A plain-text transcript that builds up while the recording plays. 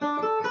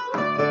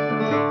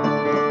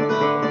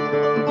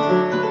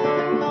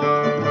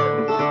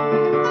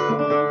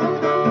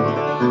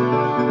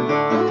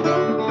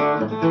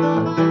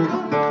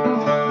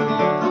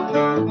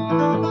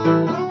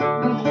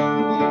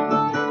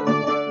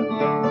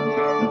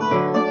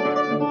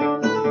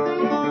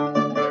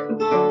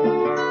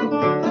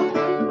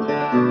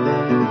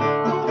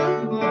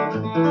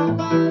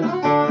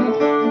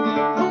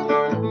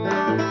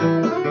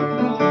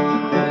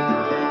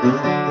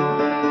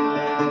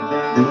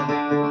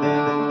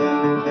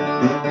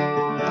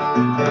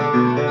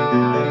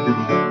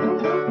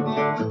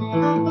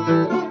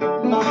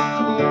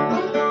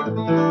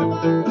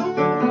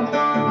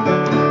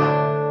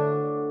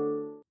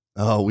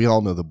we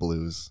all know the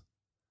blues.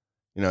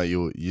 You know,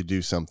 you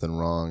do something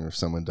wrong or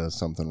someone does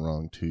something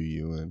wrong to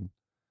you, and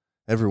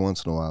every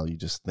once in a while you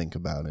just think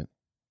about it.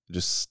 It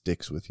just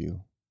sticks with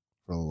you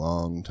for a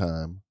long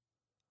time.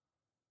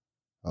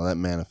 Well, that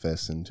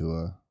manifests into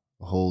a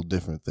whole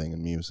different thing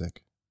in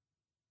music.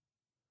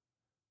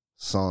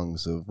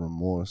 Songs of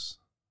remorse,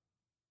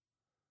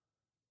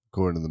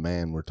 according to the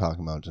man we're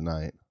talking about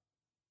tonight,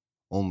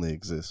 only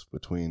exist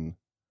between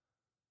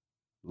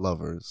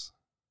lovers,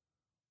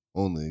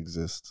 only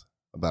exist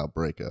about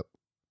breakup.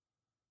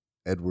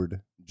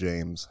 Edward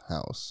James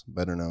House,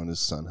 better known as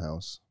Son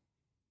House.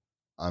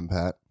 I'm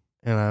Pat.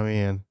 And I'm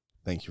Ian.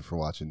 Thank you for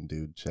watching,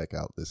 dude. Check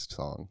out this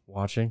song.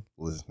 Watching?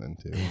 Listening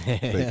to.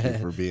 Thank you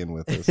for being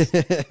with us.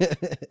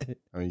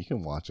 I mean, you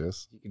can watch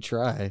us. You can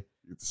try.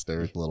 You can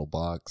stare at the little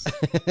box.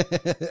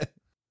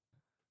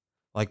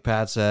 Like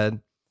Pat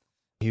said,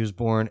 he was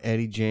born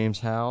Eddie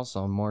James House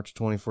on March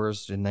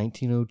 21st in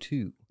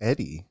 1902.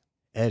 Eddie?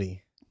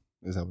 Eddie.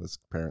 Is that what his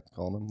parents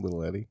called him?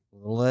 Little Eddie?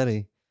 Little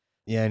Eddie.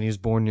 Yeah, and he was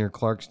born near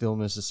Clarksville,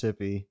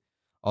 Mississippi.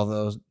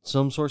 Although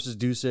some sources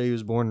do say he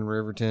was born in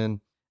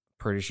Riverton.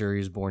 Pretty sure he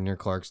was born near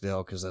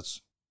Clarksdale because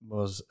that's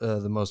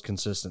the most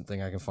consistent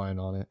thing I can find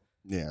on it.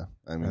 Yeah,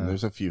 I mean,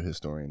 there's a few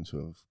historians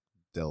who have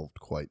delved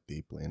quite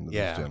deeply into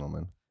this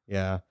gentleman.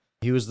 Yeah,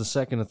 he was the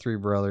second of three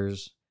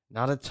brothers.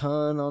 Not a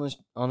ton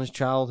on his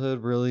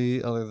childhood,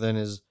 really, other than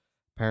his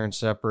parents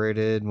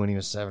separated when he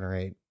was 7 or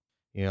 8,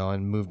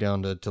 and moved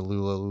down to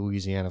Tallulah,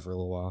 Louisiana for a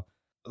little while.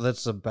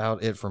 That's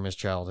about it from his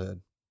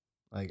childhood,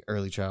 like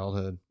early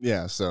childhood.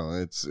 Yeah, so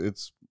it's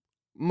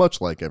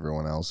much like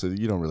everyone else.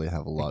 You don't really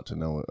have a lot to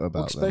know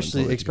about them,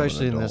 especially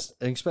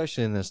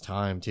in this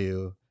time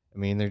too. I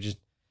mean,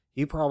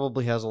 he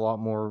probably has a lot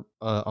more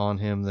on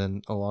him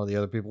than a lot of the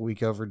other people we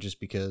covered, just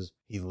because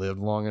he lived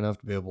long enough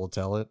to be able to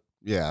tell it.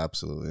 Yeah,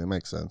 absolutely. It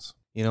makes sense.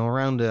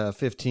 Around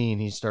 15,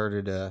 he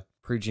started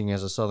preaching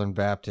as a Southern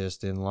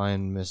Baptist in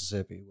Lyon,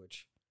 Mississippi,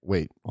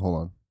 Wait, hold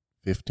on.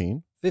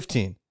 15?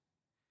 15.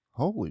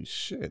 Holy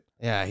shit.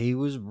 Yeah, he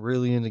was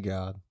really into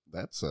God.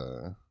 That's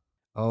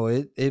Oh,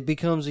 it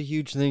becomes a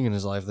huge thing in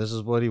his life. This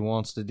is what he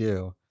wants to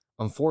do.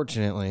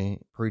 Unfortunately,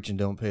 preaching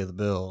don't pay the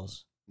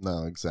bills.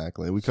 No,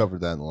 exactly. We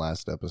covered that in the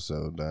last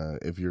episode.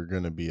 If you're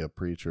going to be a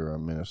preacher or a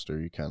minister,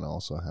 you kind of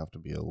also have to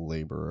be a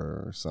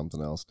laborer or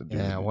something else to do.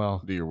 Yeah,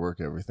 well, do your work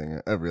every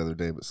other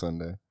day but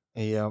Sunday.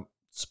 Yeah.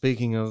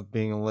 Speaking of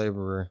being a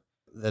laborer,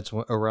 that's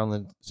around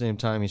the same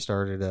time he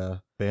started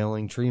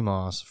baling tree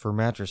moss for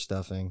mattress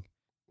stuffing.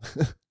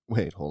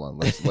 Wait, hold on.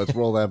 Let's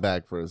roll that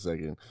back for a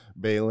second.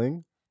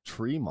 Baling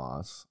tree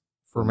moss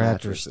for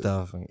mattress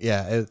stuffing.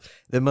 Yeah,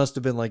 that must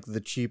have been like the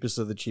cheapest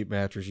of the cheap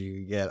mattress you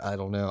could get. I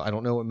don't know. I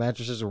don't know what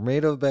mattresses were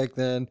made of back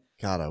then.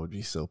 God, I would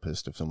be so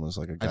pissed if someone was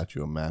like, I got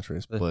you a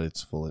mattress, but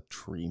it's full of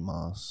tree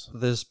moss.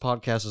 This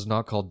podcast is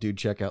not called Dude,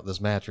 Check Out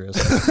This Mattress.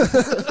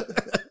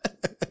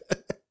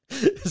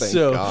 Thank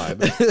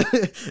God.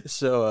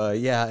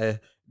 So,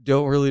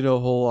 don't really know a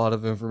whole lot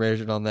of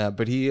information on that,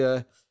 but he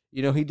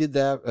did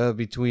that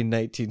between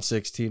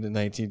 1916 and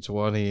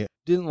 1920.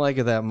 Didn't like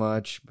it that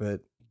much,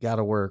 but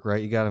gotta work,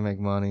 right? You gotta make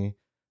money.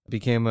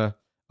 Became a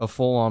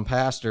full-on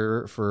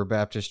pastor for a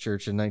Baptist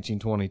church in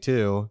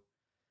 1922,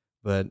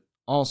 but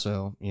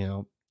also,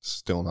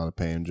 still not a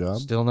paying job.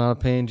 Still not a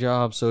paying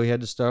job, so he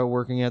had to start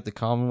working at the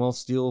Commonwealth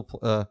Steel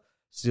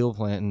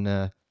plant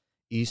in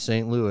East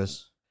St.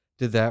 Louis.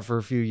 Did that for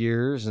a few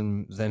years,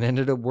 and then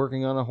ended up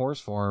working on a horse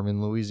farm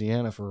in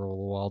Louisiana for a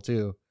little while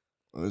too.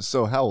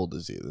 So how old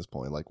is he at this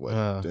point? Like what?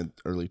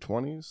 Early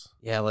 20s?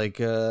 Yeah, like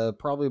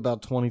probably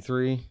about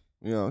 23.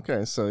 Yeah,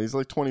 okay. So he's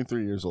like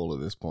 23 years old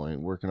at this point,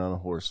 working on a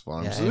horse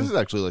farm. Yeah, so this is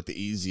actually like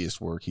the easiest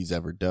work he's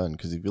ever done,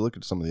 because if you look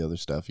at some of the other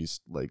stuff,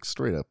 he's like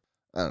straight up,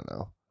 I don't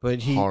know,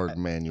 but hard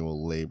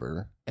manual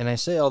labor. And I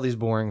say all these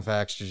boring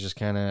facts to just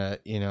kind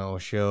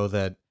of, show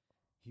that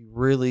he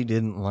really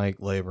didn't like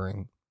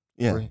laboring.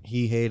 Yeah.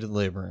 He hated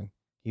laboring.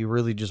 He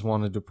really just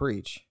wanted to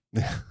preach.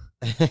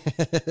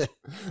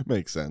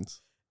 Makes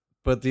sense.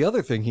 But the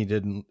other thing he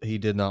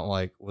did not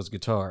like was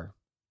guitar.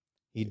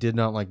 He did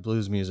not like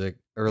blues music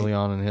early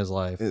on in his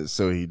life.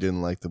 So he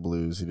didn't like the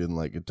blues. He didn't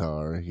like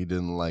guitar. He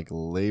didn't like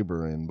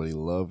laboring, but he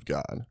loved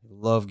God. He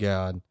loved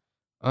God.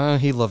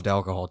 He loved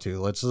alcohol too.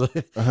 Let's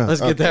get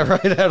that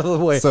right out of the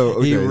way.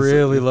 So he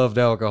really loved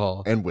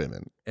alcohol and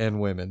women.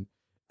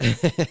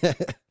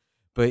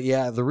 But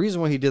yeah, the reason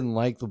why he didn't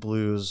like the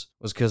blues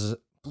was because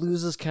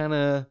blues is kind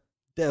of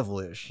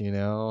devilish,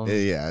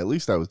 Yeah, at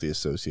least that was the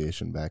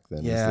association back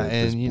then. Yeah,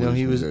 and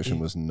he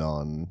was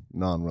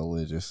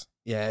non-religious.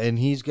 Yeah, and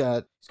he's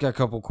got a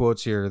couple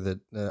quotes here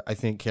that I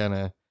think kind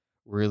of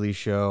really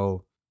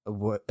show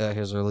what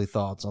his early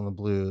thoughts on the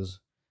blues.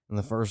 And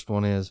the first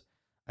one is,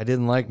 I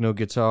didn't like no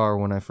guitar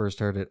when I first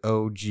heard it.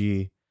 Oh,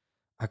 gee,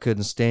 I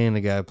couldn't stand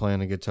the guy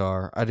playing the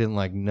guitar. I didn't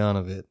like none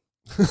of it.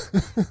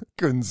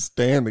 Couldn't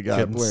stand the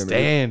guy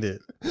playing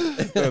it.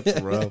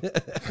 That's rough.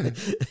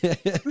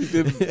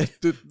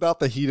 Not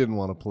that he didn't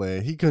want to play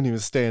it. He couldn't even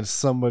stand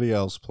somebody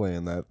else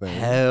playing that thing.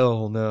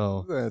 Hell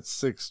no. That's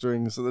 6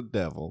 strings of the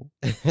devil.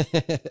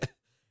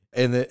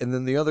 And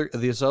then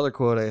this other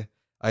quote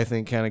I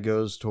think kind of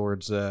goes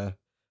towards the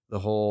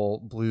whole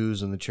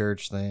blues and the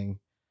church thing.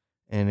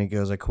 And it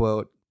goes, I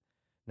quote,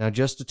 "Now,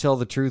 just to tell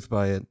the truth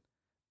by it,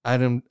 I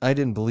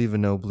didn't believe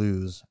in no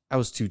blues. I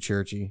was too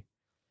churchy.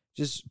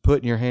 Just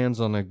putting your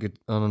hands on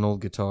an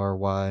old guitar,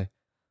 why,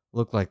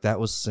 looked like that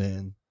was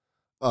sin.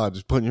 Oh,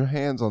 just putting your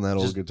hands on that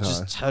old Just, guitar.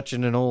 just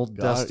touching an old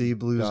dusty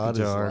blues God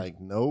guitar." is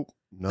like, nope,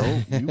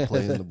 you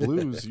playing the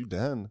blues, you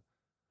done.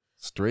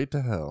 Straight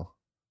to hell.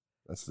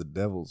 That's the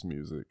devil's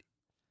music.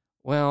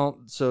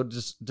 Well, so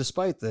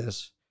despite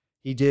this,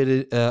 he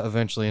did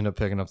eventually end up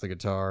picking up the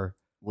guitar.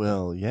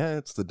 Well, yeah,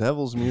 it's the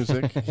devil's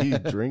music. He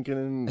drinking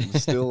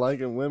and still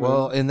liking women.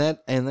 Well, and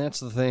that's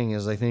the thing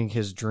is, I think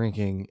his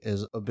drinking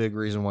is a big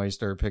reason why he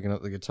started picking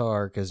up the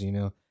guitar, because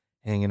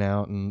hanging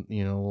out in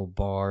little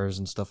bars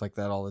and stuff like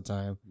that all the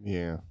time.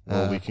 Yeah.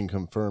 Well, we can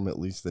confirm at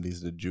least that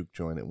he's at a juke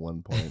joint at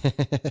one point.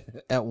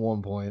 At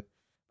one point,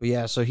 but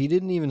yeah, so he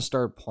didn't even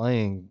start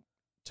playing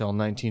till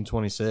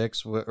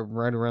 1926,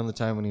 right around the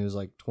time when he was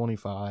like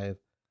 25.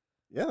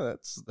 Yeah,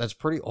 That's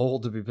pretty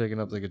old to be picking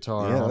up the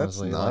guitar. Yeah,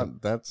 honestly.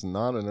 that's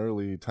not an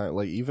early time.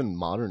 Like even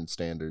modern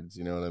standards,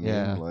 you know what I mean?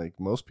 Yeah. Like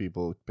most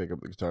people pick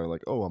up the guitar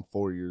like, oh, I'm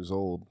 4 years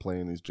old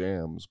playing these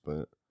jams,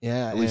 but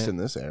Yeah, at least in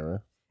this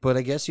era. But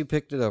I guess he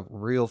picked it up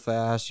real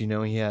fast. He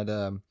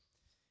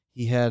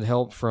had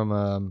help from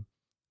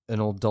an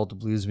old Delta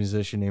blues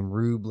musician named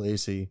Rube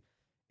Lacey,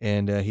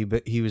 and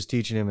he was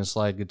teaching him his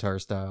slide guitar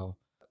style.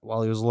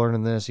 While he was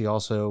learning this, he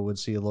also would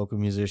see a local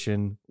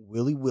musician,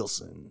 Willie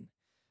Wilson,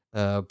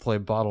 play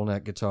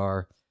bottleneck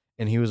guitar,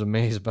 and he was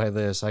amazed by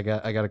this. I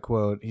got a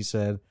quote. He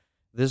said,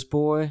 "This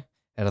boy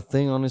had a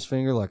thing on his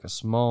finger like a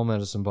small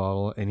medicine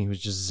bottle, and he was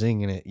just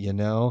zinging it,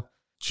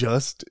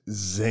 Just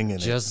zinging it.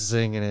 Just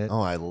zinging it.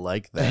 Oh, I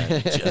like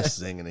that.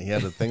 Just zinging it. He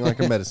had a thing like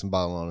a medicine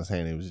bottle on his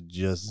hand. He was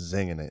just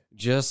zinging it.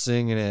 Just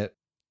singing it.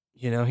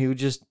 He would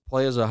just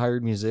play as a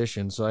hired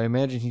musician, so I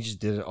imagine he just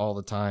did it all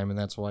the time, and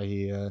that's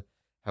why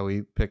how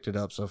he picked it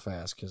up so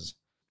fast, because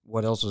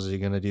what else was he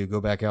going to do? Go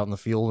back out in the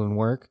field and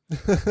work?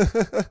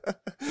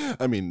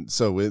 I mean,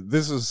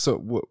 this is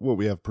what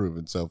we have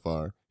proven so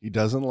far. He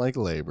doesn't like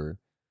labor.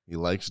 He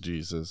likes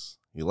Jesus.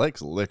 He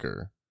likes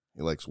liquor.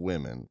 He likes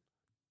women.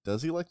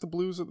 Does he like the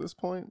blues at this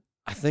point?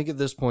 I think at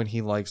this point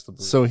he likes the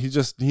blues. So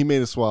he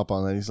made a swap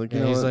on that. He's like,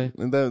 he's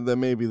what? That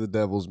may be the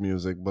devil's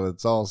music, but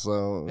it's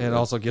also... It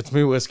also gets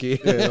me whiskey.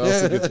 Yeah, it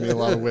also gets me a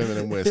lot of women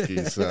and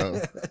whiskey,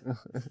 so...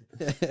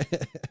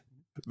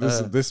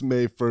 This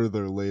may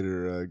further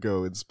later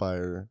go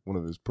inspire one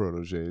of his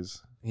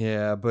proteges.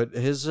 Yeah, but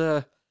his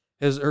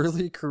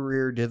early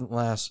career didn't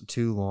last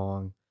too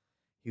long.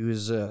 He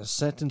was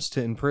sentenced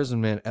to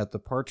imprisonment at the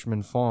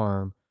Parchman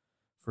Farm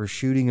for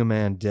shooting a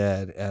man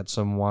dead at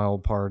some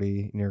wild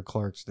party near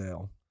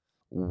Clarksdale.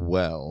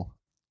 Well,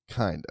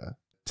 kinda.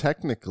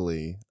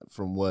 Technically,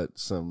 from what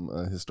some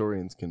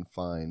historians can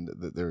find,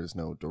 that there is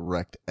no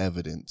direct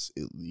evidence,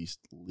 at least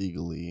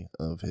legally,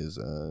 of his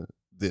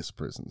this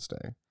prison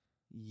stay.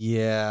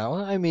 Yeah,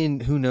 well, I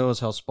mean, who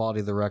knows how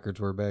spotty the records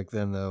were back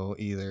then, though,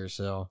 either,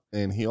 so...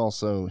 And he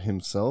also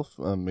himself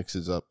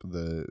mixes up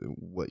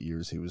what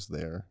years he was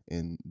there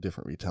in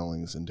different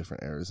retellings in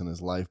different eras in his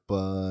life,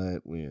 but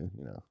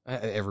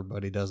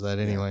everybody does that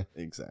anyway.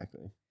 Yeah,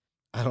 exactly.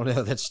 I don't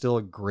know, that's still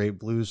a great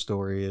blues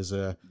story, is...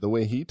 The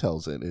way he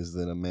tells it is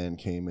that a man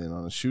came in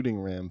on a shooting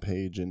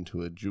rampage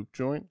into a juke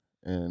joint,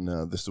 and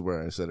this is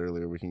where I said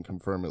earlier we can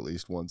confirm at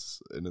least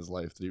once in his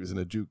life that he was in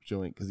a juke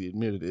joint because he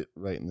admitted it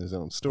right in his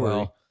own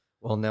story.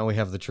 Well, now we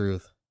have the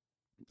truth.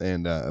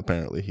 And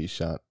apparently he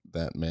shot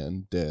that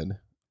man dead.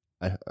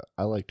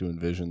 I like to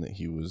envision that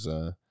he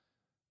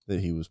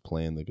was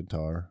playing the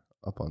guitar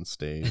up on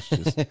stage,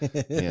 just,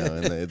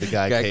 and the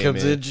guy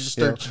comes in, just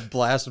starts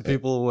blasting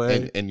people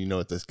away. And you know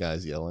what this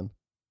guy's yelling?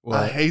 What?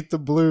 I hate the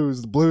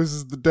blues. The blues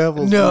is the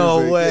devil's no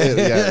music.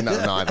 way.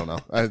 No, I don't know.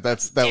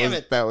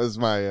 That was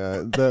my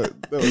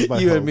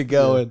you hope. had me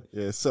going.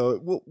 Yeah. So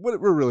what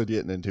we're really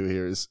getting into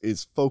here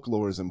is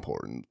folklore is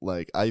important.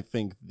 Like, I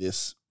think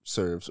this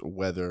serves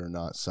whether or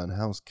not Son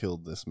House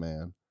killed this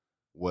man.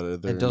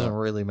 It doesn't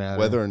really matter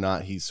whether or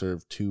not he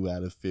served 2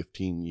 out of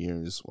 15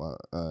 years.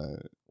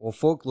 Well,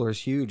 folklore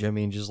is huge. I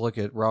mean, just look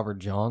at Robert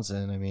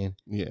Johnson. I mean,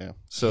 yeah.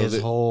 So his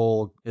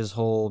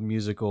whole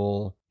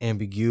musical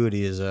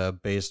ambiguity is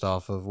based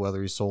off of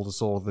whether he sold his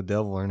soul to the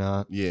devil or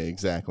not. Yeah,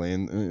 exactly.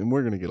 And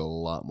we're gonna get a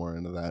lot more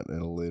into that in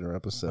a later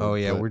episode. Oh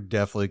yeah, we're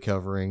definitely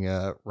covering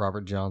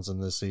Robert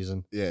Johnson this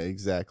season. Yeah,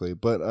 exactly.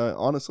 But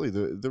honestly,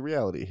 the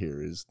reality here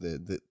is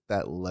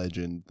that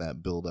legend,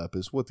 that build up,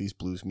 is what these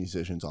blues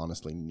musicians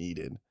honestly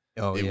needed.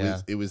 Oh,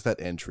 it was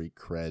that entry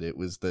cred. It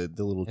was the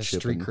little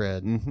chip street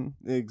cred.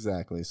 Mm-hmm,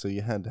 exactly. So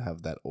you had to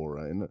have that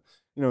aura, and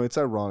it's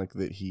ironic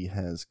that he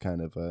has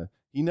kind of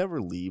he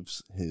never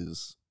leaves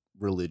his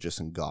religious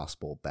and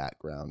gospel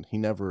background. He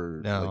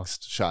never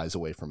shies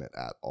away from it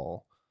at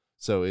all.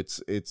 So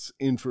it's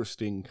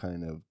interesting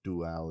kind of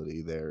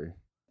duality there.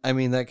 I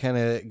mean, that kind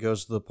of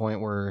goes to the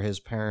point where his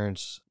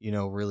parents,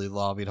 really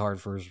lobbied hard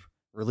for his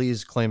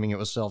release, claiming it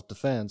was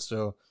self-defense.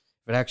 So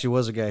if it actually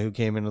was a guy who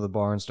came into the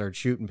bar and started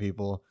shooting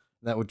people,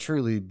 that would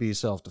truly be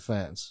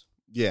self-defense.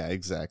 Yeah,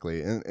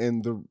 exactly.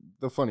 And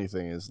the funny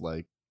thing is,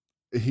 like,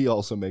 he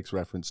also makes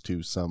reference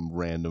to some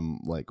random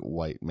like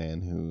white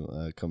man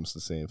who comes to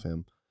save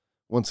him.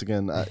 Once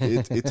again,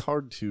 it's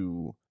hard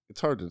to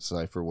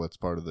decipher what's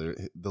part of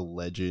the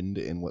legend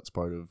and what's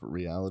part of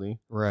reality.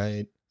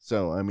 Right.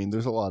 So, I mean,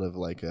 there's a lot of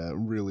like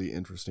really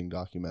interesting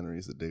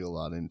documentaries that dig a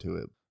lot into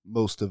it.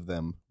 Most of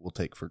them will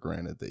take for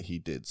granted that he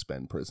did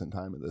spend prison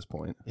time at this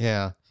point.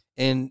 Yeah.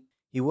 And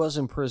he was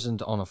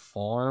imprisoned on a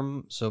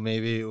farm, so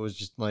maybe it was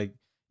just like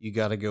you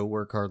got to go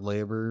work hard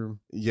labor.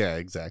 Yeah,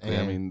 exactly.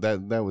 I mean,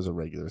 that was a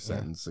regular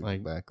sentence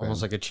like back then.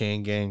 almost like a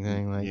chain gang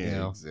thing. Like,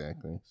 yeah,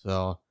 exactly.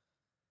 So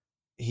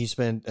he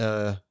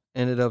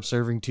ended up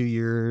serving 2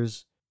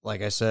 years.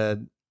 Like I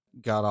said,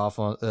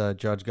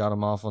 judge got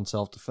him off on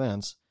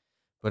self-defense.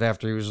 But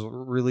after he was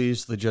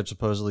released, the judge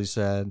supposedly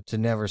said to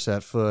never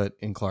set foot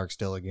in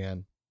Clarksdale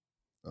again.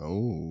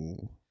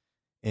 Oh.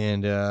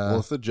 And well,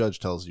 if the judge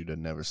tells you to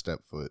never step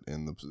foot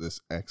in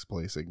this X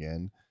place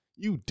again,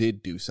 you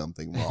did do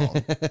something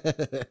wrong.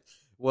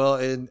 Well,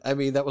 and I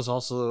mean, that was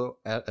also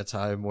at a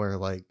time where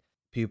like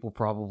people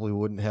probably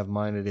wouldn't have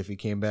minded if he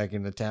came back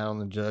into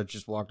town and the judge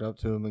just walked up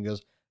to him and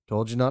goes,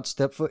 "Told you not to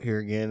step foot here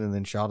again," and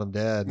then shot him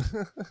dead.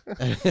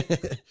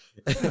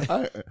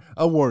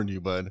 I warned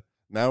you, bud.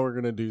 Now we're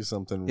going to do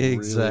something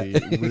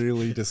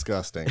really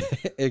disgusting.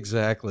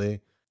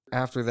 Exactly.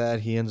 After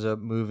that, he ends up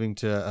moving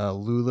to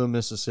Lula,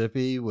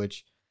 Mississippi,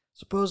 which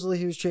supposedly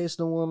he was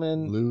chasing a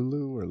woman.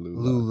 Lulu or Lula?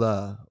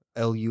 Lula,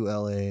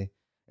 Lula.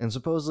 And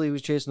supposedly he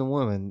was chasing a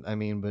woman. I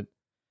mean, but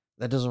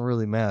that doesn't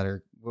really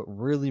matter. What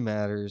really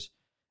matters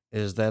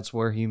is that's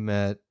where he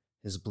met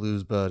his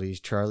blues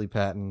buddies, Charlie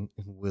Patton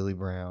and Willie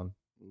Brown.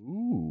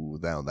 Ooh,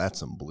 now that's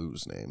some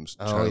blues names.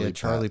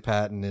 Charlie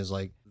Patton is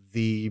like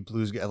the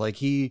blues guy. Like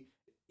he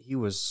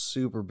was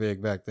super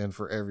big back then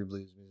for every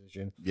blues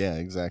musician. Yeah,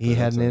 exactly.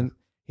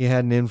 He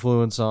had an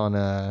influence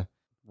on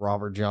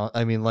Robert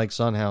Johnson. I mean, like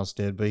Son House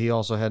did, but he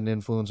also had an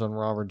influence on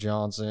Robert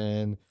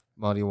Johnson,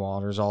 Muddy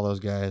Waters, all those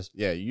guys.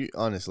 Yeah, you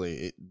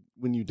honestly,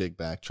 when you dig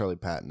back, Charlie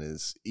Patton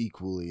is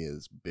equally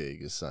as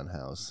big as Son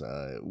House.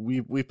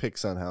 We picked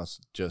Son House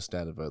just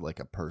out of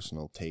a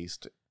personal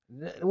taste.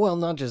 Well,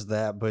 not just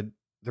that, but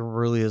there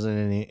really isn't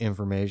any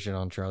information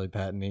on Charlie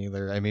Patton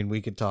either. I mean,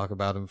 we could talk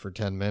about him for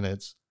 10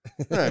 minutes.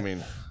 I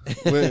mean,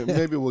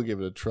 maybe we'll give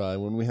it a try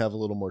when we have a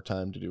little more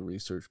time to do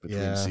research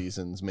between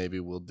seasons. Maybe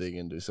we'll dig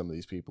into some of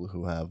these people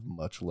who have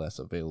much less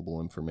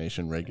available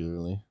information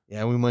regularly.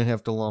 Yeah, we might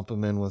have to lump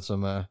them in with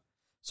some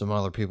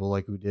other people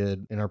like we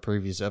did in our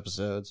previous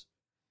episodes.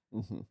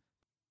 Mm-hmm.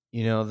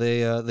 You know,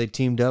 they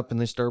teamed up and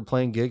they started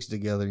playing gigs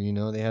together. You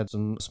know, they had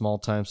some small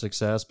time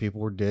success. People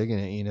were digging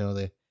it. You know,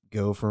 they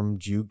go from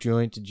juke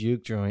joint to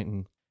juke joint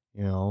and,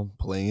 you know,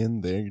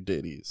 playing their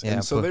ditties. Yeah,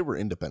 and so they were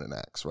independent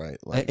acts, right?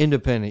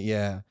 Independent,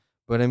 yeah.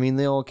 But I mean,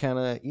 they all kind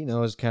of, you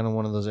know, it's kind of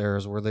one of those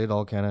eras where they'd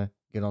all kind of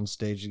get on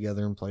stage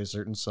together and play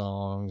certain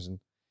songs. And,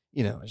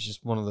 you know, it's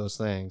just one of those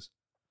things.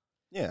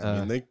 Yeah,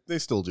 I mean, they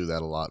still do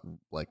that a lot.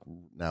 Like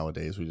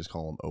nowadays, we just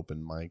call them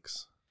open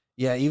mics.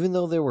 Yeah, even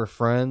though they were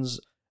friends,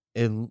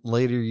 in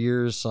later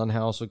years, Son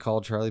House would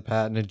call Charlie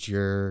Patton a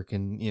jerk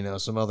and, you know,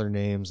 some other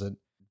names that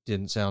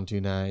didn't sound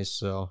too nice.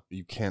 So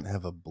you can't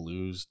have a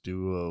blues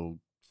duo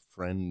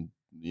friend,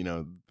 you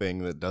know, thing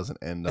that doesn't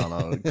end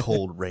on a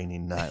cold, rainy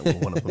night where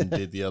one of them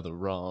did the other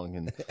wrong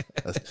and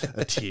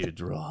a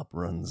teardrop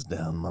runs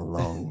down my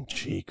long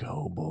cheek,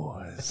 oh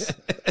boys.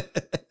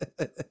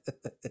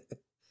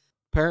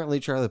 Apparently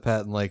Charlie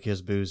Patton liked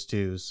his booze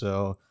too,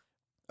 so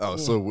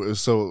so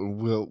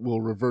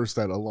we'll reverse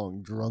that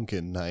along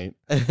drunken night.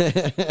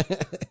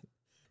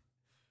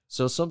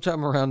 So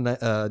sometime around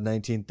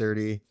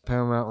 1930,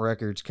 Paramount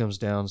Records comes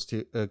down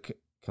to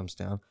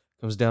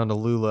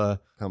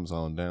Lula. Comes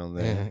on down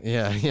there.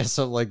 Yeah,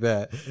 something like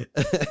that.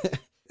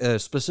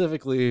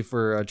 Specifically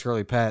for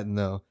Charlie Patton,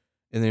 though,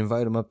 and they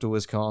invite him up to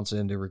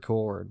Wisconsin to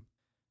record.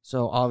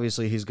 So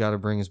obviously he's got to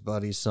bring his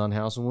buddies Son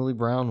House and Willie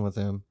Brown with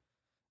him,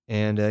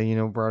 and you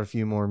know, brought a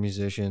few more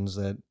musicians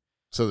that.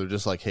 So they're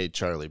just like, "Hey,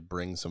 Charlie,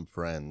 bring some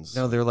friends."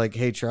 No, they're like,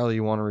 "Hey, Charlie,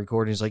 you want to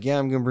record?" And he's like, "Yeah,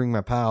 I'm gonna bring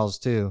my pals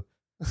too."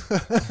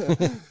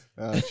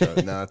 No,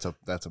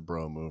 that's a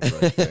bro move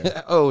right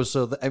there. Oh,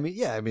 so I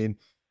mean,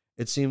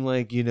 it seemed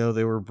like, you know,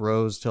 they were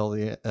bros till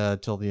the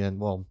end.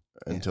 Well,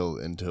 until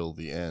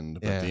the end,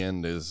 but the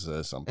end is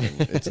something.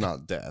 It's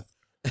not death.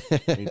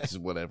 It's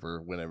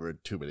whenever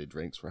too many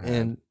drinks were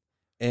had.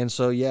 And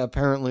so yeah,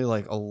 apparently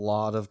like a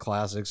lot of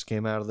classics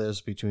came out of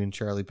this between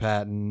Charlie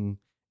Patton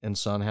and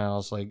Son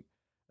House. Like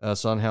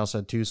Son House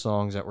had 2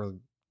 songs that were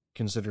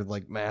considered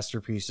like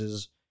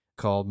masterpieces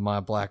called My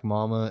Black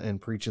Mama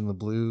and Preaching the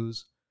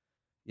Blues.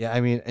 Yeah,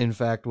 I mean, in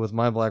fact, with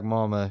My Black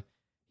Mama,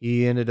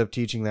 he ended up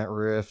teaching that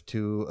riff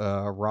to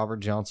Robert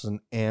Johnson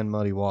and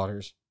Muddy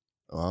Waters.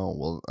 Oh,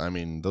 well, I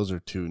mean, those are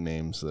 2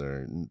 names that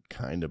are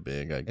kind of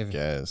big, I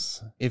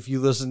guess. If you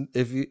listen,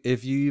 if you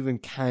even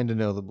kind of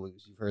know the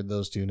blues, you've heard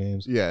those 2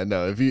 names. Yeah,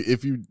 no, if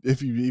you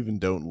even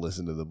don't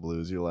listen to the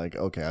blues, you're like,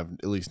 okay, I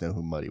at least know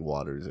who Muddy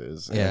Waters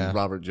is. Yeah. And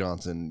Robert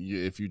Johnson,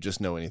 if you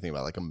just know anything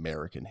about like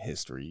American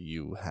history,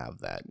 you have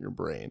that in your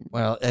brain.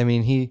 Well, I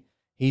mean,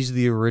 he's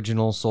the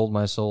original "Sold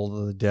My Soul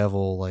to the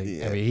Devil." Like,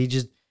 Yeah. I mean,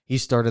 he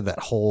started that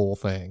whole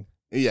thing.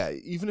 Yeah,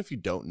 even if you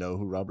don't know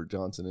who Robert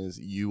Johnson is,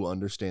 you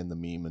understand the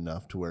meme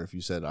enough to where if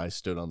you said, I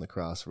stood on the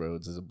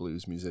crossroads as a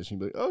blues musician, you'd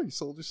be like, oh, you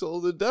sold your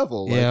soul to the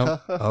devil. Yeah.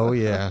 Oh,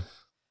 yeah.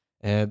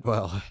 And,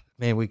 well,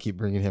 man, we keep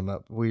bringing him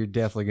up. We're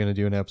definitely going to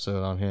do an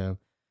episode on him.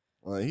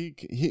 Well,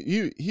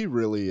 he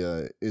really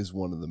is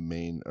one of the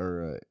main,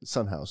 or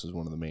Son House is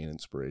one of the main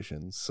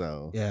inspirations.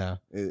 So Yeah.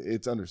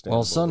 it's understandable.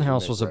 Well, Son that you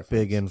House make was a reference.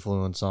 big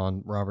influence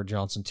on Robert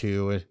Johnson,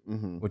 too,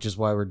 which is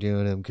why we're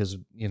doing him, because,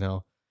 you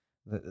know,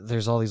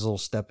 there's all these little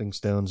stepping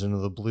stones into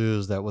the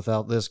blues that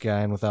without this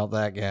guy and without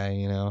that guy,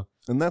 you know.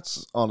 And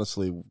that's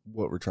honestly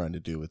what we're trying to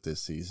do with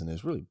this season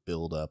is really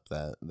build up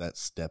that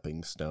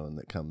stepping stone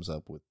that comes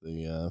up with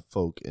the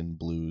folk and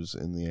blues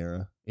in the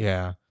era.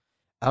 Yeah.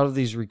 Out of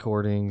these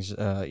recordings,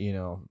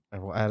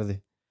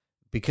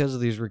 because of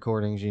these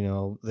recordings, you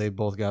know, they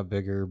both got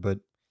bigger, but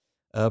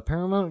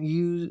Paramount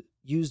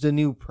used a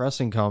new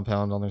pressing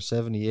compound on their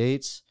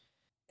 78s.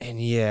 And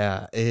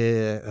yeah,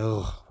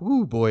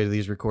 boy,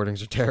 these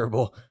recordings are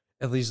terrible.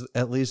 At least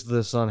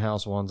the Son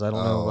House ones. I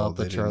don't know about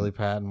the Charlie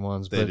Patton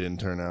ones. They didn't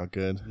turn out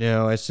good.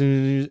 No, as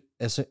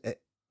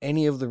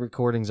any of the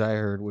recordings I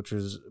heard, which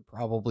was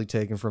probably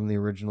taken from the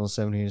original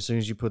 70s, as soon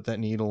as you put that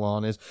needle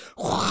on, is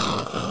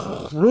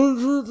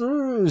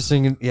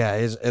singing.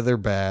 Yeah, they're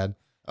bad.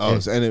 Oh,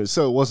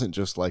 so it wasn't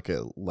just like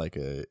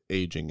a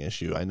aging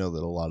issue. I know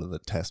that a lot of the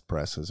test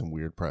presses and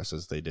weird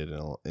presses they did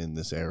in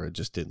this era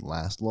just didn't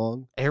last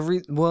long.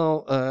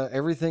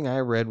 Everything I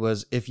read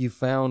was if you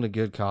found a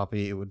good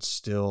copy, it would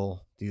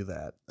still do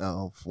that.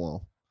 Oh,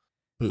 well,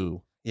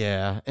 boo.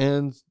 Yeah,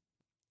 and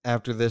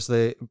after this,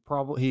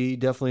 he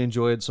definitely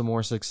enjoyed some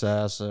more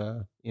success.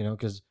 You know,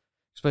 because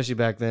especially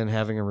back then,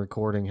 having a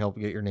recording helped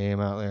get your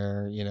name out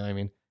there. You know, I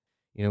mean,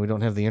 you know, we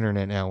don't have the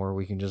internet now where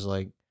we can just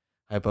like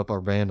hype up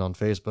our band on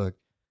Facebook.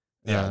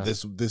 Yeah,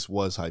 this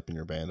was hyping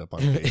your band up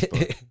on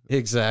Facebook.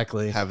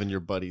 Exactly. Having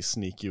your buddy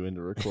sneak you into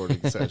a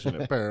recording session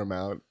at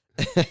Paramount.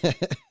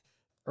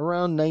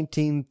 Around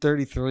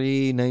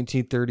 1933,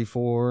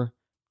 1934,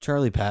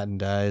 Charlie Patton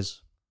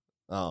dies.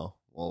 Oh,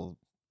 well,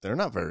 they're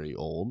not very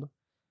old.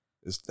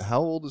 How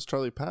old is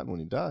Charlie Patton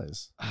when he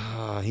dies?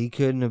 He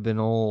couldn't have been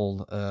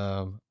old.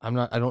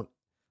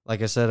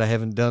 Like I said, I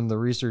haven't done the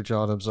research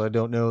on him, so I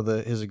don't know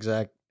his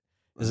exact.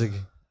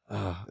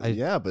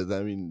 Yeah, but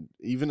I mean,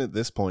 even at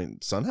this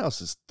point, Son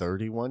House is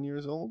 31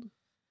 years old.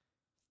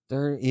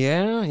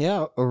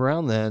 Yeah,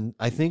 around then.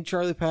 I think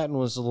Charlie Patton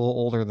was a little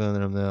older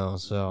than him though,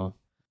 so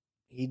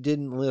he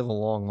didn't live a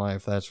long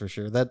life. That's for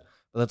sure.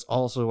 That's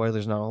also why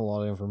there's not a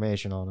lot of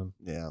information on him.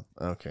 Yeah.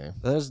 Okay.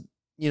 That's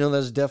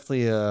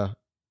definitely a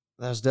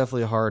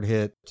hard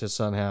hit to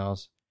Son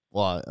House.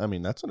 Well, I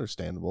mean, that's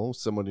understandable.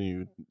 Someone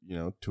you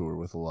tour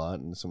with a lot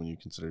and someone you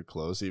consider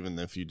close, even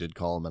if you did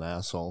call him an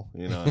asshole.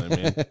 You know what I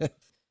mean?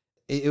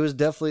 It was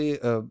definitely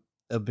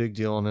a big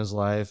deal in his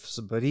life,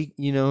 but he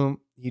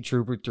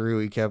troopered through.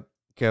 He kept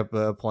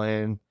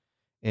playing,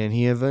 and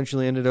he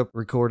eventually ended up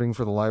recording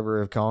for the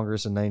Library of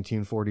Congress in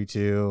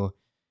 1942.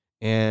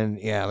 And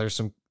yeah,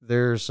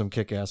 there's some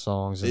kick-ass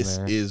songs in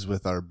there. This is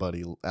with our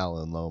buddy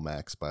Alan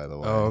Lomax, by the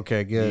way. Oh,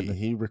 okay, good.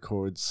 He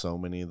records so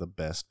many of the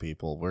best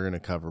people. We're going to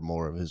cover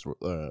more of his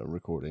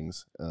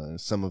recordings.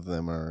 Some of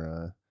them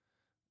are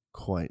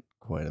quite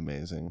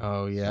amazing.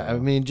 Oh yeah, I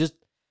mean just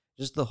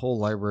the whole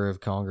Library of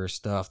Congress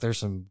stuff. There's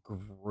some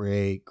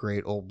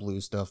great old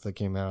blues stuff that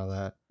came out of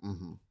that.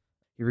 Mm-hmm.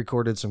 He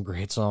recorded some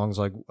great songs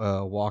like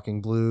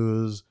Walking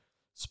Blues,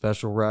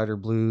 Special Rider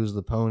Blues,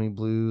 the Pony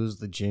Blues,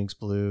 the Jinx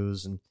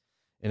Blues,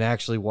 and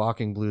actually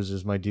Walking Blues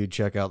is my dude.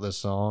 Check out this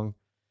song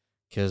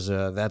because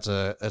that's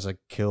a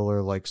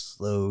killer, like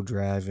slow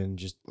driving,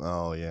 just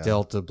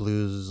Delta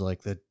blues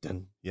like the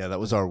dun, yeah,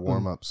 that was our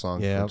warm up song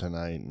for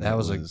tonight. That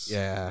was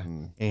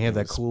and he had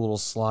that cool little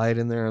slide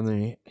in there, and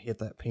then he hit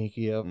that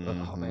pinky up.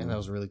 Mm-hmm. Oh man, that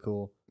was really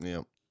cool.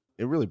 Yeah,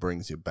 it really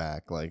brings you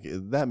back. Like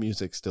that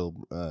music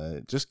still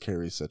just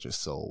carries such a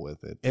soul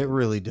with it. It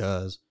really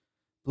does.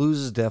 Blues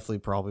is definitely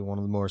probably one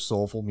of the more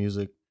soulful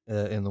music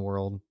in the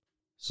world.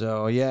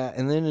 So yeah,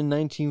 and then in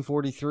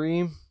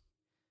 1943.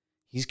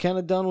 He's kind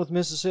of done with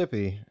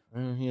Mississippi.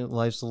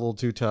 Life's a little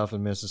too tough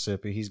in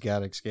Mississippi. He's got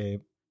to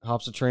escape.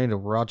 Hops a train to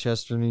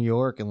Rochester, New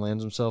York, and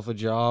lands himself a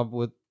job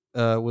with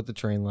the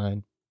train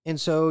line.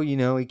 And so,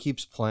 he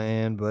keeps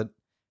playing, but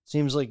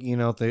seems like,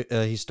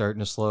 he's starting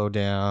to slow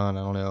down.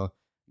 I don't know,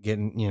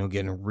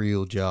 getting a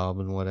real job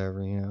and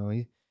whatever.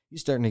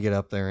 He's starting to get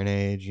up there in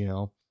age.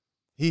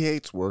 He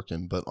hates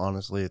working, but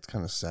honestly, it's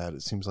kind of sad.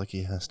 It seems like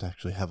he has to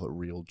actually have a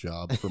real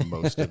job for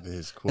most of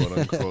his quote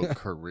unquote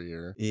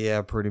career.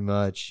 Yeah, pretty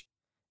much.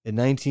 In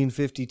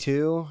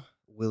 1952,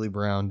 Willie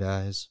Brown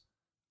dies.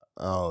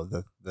 Oh,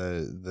 the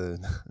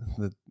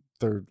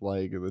third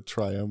leg of the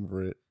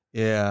triumvirate.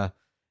 Yeah,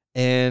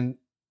 and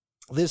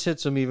this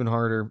hits him even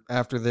harder.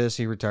 After this,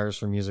 he retires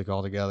from music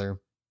altogether.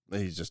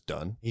 He's just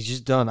done. He's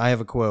just done. I have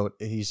a quote.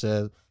 He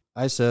said,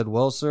 "I said,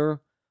 well,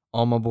 sir,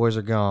 all my boys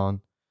are gone.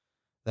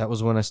 That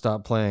was when I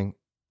stopped playing.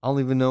 I don't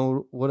even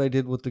know what I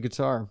did with the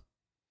guitar."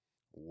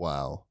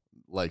 Wow.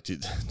 Like,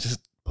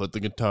 just put the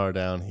guitar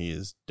down. He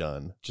is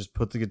done. Just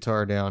put the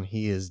guitar down.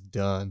 He is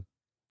done.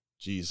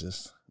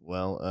 Jesus.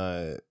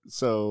 Well,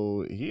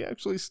 so he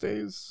actually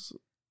stays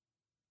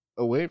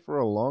away for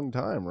a long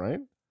time, right?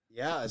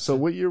 Yeah. So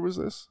what year was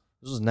this?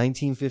 This was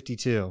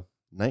 1952.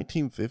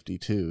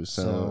 1952.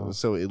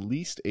 So at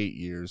least 8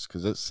 years,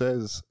 because it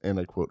says, and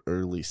I quote,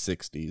 early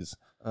 60s.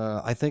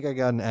 I think I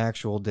got an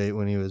actual date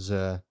when he was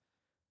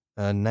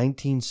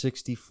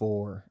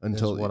 1964.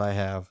 Until is what I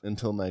have.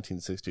 Until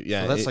 1960.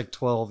 Yeah, So that's like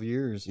 12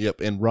 years.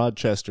 Yep, in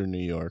Rochester, New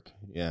York.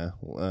 Yeah,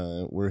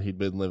 where he'd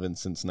been living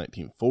since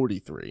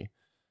 1943.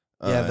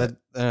 Yeah,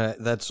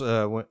 that's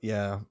when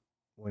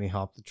he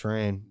hopped the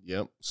train.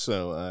 Yep.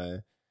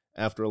 So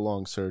after a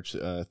long search,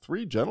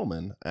 3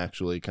 gentlemen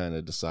actually kind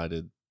of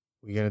decided.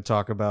 We gonna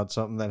talk about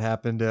something that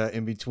happened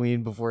in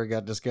between before it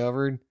got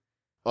discovered?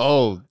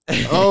 Oh,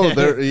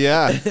 there,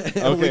 yeah.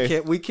 Okay,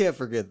 we can't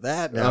forget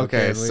that now.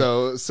 Okay,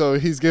 so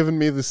he's giving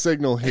me the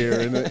signal here,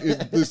 and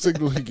the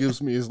signal he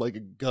gives me is like a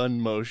gun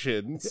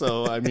motion.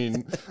 So I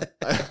mean,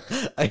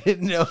 I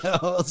didn't know how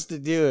else to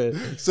do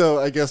it. So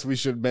I guess we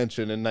should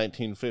mention in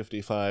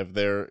 1955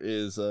 there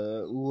is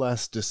a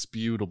less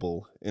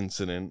disputable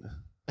incident.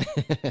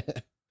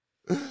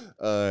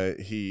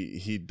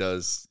 He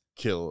does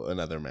kill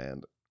another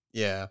man.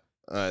 Yeah.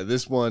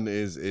 This one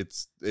is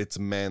it's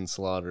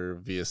manslaughter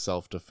via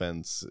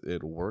self-defense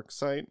at a work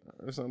site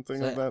or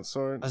something of that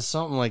sort.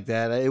 Something like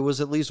that. It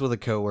was at least with a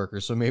coworker,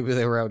 so maybe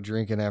they were out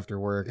drinking after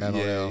work. I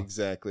don't know.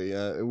 Exactly.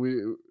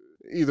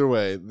 Either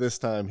way, this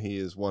time he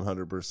is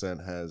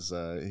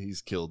 100%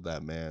 he's killed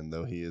that man,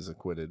 though he is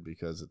acquitted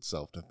because it's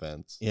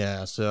self-defense.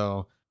 Yeah,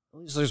 so at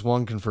least there's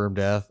one confirmed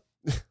death.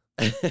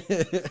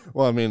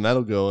 Well, I mean,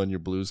 that'll go on your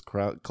blues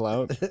clout.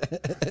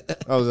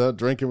 I was out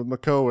drinking with my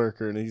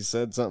coworker and he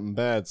said something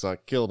bad, so I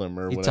killed him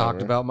or whatever. He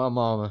talked about my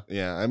mama.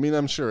 Yeah, I mean,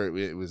 I'm sure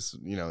it was,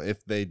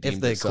 if they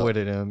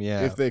acquitted him,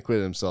 yeah. If they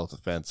acquitted him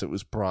self-defense, it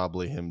was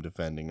probably him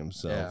defending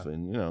himself. Yeah.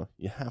 And,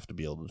 you have to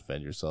be able to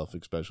defend yourself,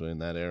 especially in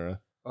that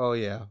era. Oh,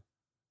 yeah.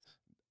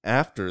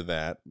 After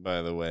that,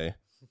 by the way,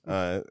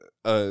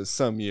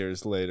 some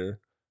years later,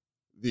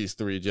 these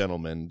 3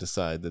 gentlemen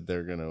decide that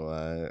they're going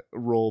to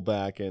roll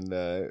back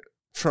and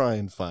try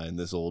and find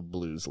this old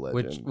blues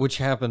legend. Which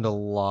happened a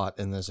lot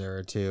in this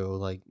era, too.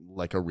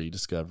 Like a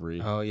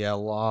rediscovery. Oh, yeah. A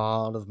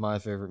lot of my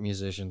favorite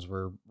musicians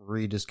were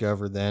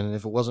rediscovered then. And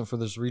if it wasn't for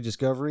this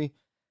rediscovery,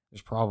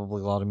 there's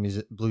probably a lot of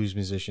blues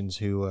musicians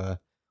who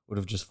would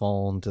have just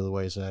fallen to the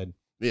wayside.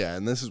 Yeah,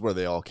 and this is where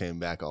they all came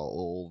back all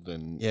old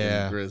and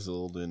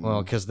grizzled.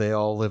 Well, because they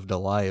all lived a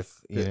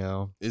life,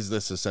 Is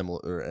this a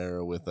similar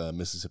era with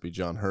Mississippi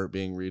John Hurt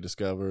being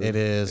rediscovered? It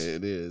is.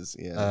 It is,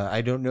 yeah. I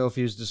don't know if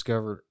he was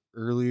discovered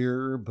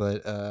earlier,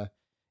 but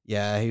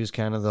he was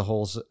kind of the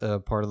whole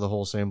part of the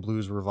whole same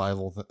blues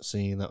revival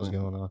scene that was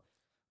going on.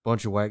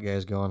 Bunch of white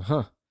guys going,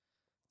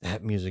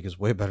 that music is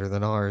way better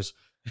than ours.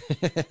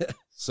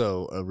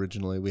 So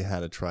originally we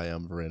had a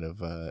triumvirate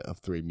of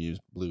 3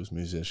 blues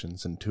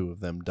musicians, and 2 of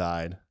them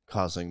died,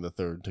 causing the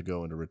 3rd to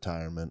go into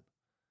retirement.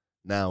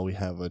 Now we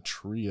have a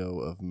trio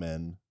of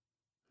men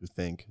who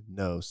think,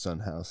 no, Son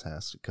House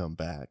has to come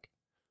back.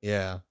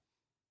 Yeah.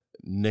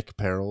 Nick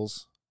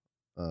Perals,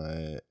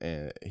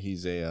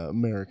 he's a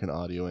American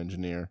audio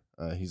engineer.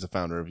 He's the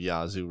founder of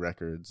Yazoo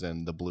Records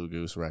and the Blue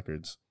Goose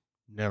Records.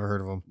 Never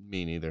heard of him.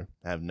 Me neither.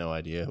 I have no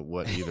idea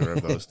what either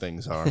of those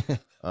things are.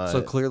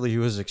 So clearly he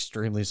was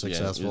extremely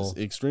successful.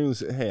 Yeah, extremely.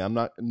 Hey, I'm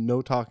not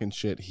talking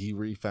shit. He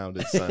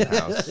refounded Son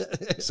House.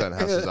 Son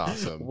House is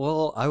awesome.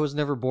 Well, I was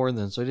never born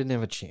then, so I didn't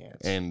have a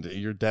chance. And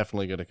you're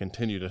definitely going to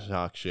continue to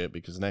talk shit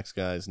because next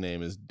guy's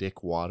name is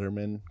Dick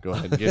Waterman. Go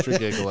ahead and get your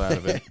giggle out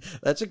of it.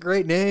 That's a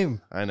great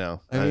name. I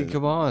know. I mean,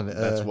 come on.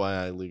 That's why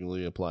I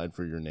legally applied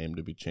for your name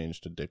to be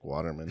changed to Dick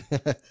Waterman.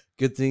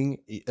 Good thing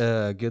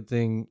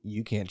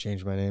you can't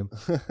change my name.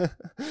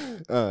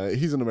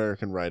 He's an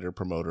American writer,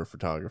 promoter,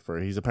 photographer.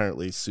 He's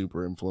apparently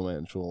super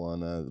influential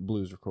on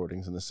blues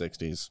recordings in the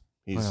 60s.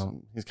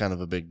 He's kind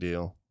of a big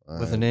deal.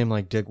 With a name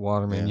like Dick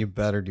Waterman, you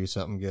better do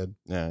something good.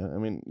 Yeah, I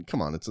mean,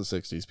 come on, it's the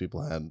 60s.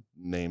 People had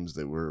names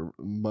that were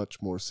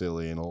much more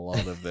silly, and a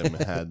lot of them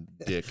had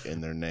Dick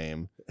in their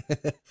name.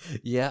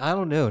 Yeah, I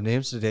don't know.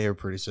 Names today are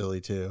pretty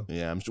silly, too.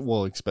 Yeah,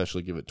 well,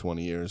 especially give it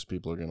 20 years,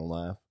 people are going to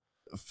laugh.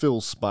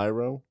 Phil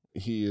Spiro.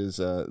 He is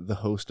the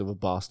host of a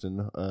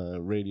Boston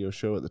radio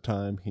show at the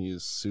time. He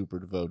is super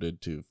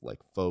devoted to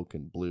folk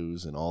and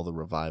blues and all the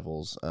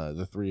revivals.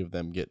 The 3 of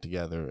them get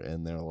together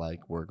and they're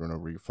like, we're going to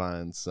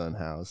refine Son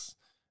House.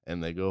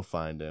 And they go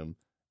find him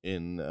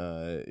in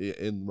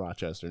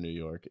Rochester, New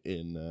York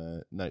in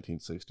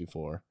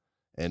 1964.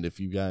 And if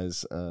you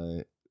guys,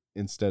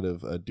 instead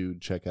of a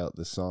dude check out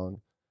this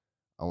song,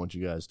 I want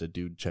you guys to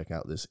dude check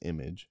out this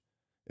image.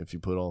 If you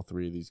put all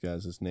 3 of these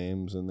guys'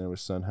 names in there with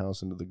Son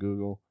House into the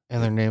Google.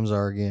 And their names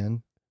are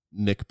again?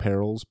 Nick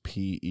Perals,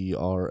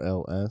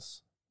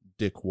 Perls.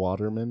 Dick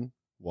Waterman.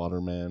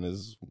 Waterman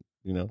is,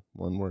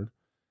 one word.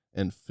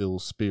 And Phil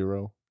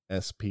Spiro,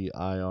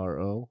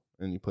 Spiro.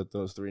 And you put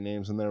those 3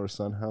 names in there with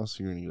Son House,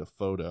 you're going to get a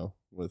photo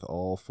with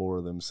all 4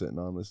 of them sitting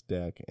on this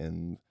deck.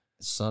 And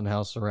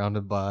Sunhouse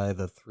surrounded by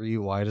the three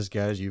whitest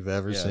guys you've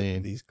ever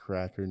seen. These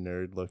cracker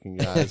nerd looking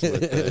guys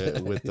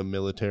with the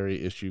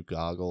military issue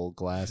goggle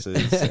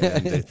glasses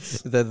and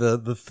it's,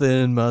 the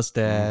thin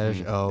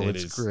mustache. Oh,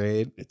 it's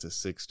great. It's a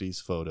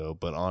 60s photo,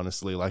 but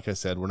honestly, like I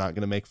said, we're not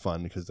going to make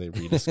fun because they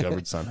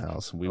rediscovered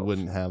Sunhouse. We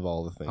wouldn't have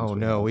all the things. Oh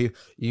no,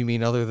 you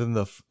mean other than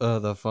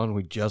the fun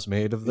we just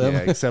made of them? Yeah,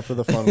 except for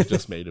the fun we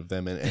just made of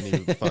them and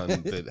any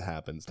fun that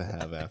happens to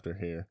have after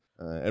here.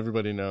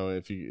 Everybody know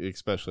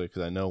especially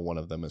because I know one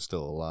of them is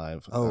still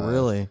alive. Oh,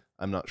 really?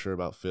 I'm not sure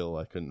about Phil.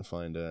 I couldn't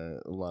find a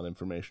lot of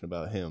information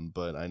about him,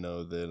 but I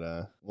know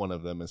that one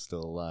of them is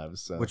still alive.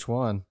 So which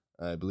one?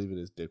 I believe it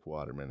is Dick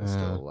Waterman is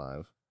still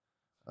alive.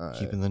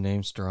 Keeping the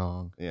name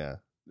strong. Yeah,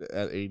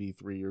 at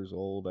 83 years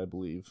old, I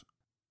believe.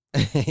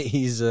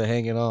 He's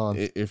hanging on.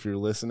 If you're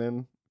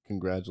listening,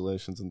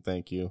 congratulations and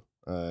thank you.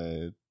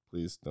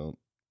 Please don't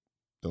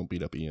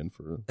beat up Ian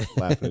for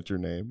laughing at your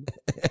name.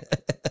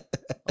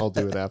 I'll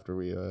do it after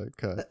we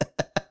cut.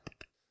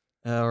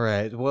 All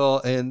right. Well,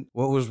 and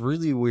what was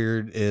really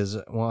weird is,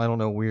 well, I don't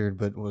know weird,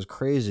 but what was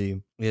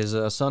crazy is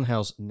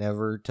Sunhouse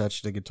never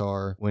touched a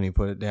guitar when he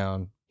put it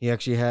down. He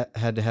actually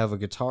had to have a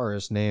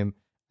guitarist named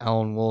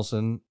Alan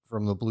Wilson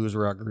from the blues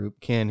rock group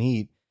Can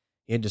Heat.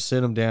 He had to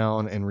sit him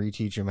down and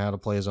reteach him how to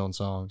play his own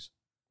songs.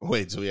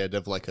 Wait, so we had to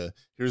have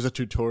here's a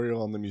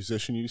tutorial on the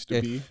musician you used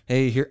to be?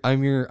 Hey, here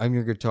I'm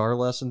your guitar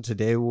lesson.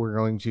 Today we're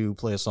going to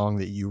play a song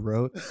that you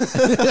wrote.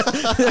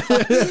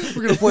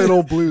 We're gonna play an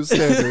old blues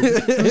standard.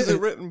 Who's it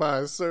written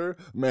by, sir?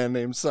 Man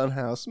named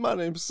Sunhouse. My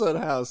name's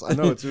Sunhouse. I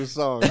know it's your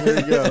song. Here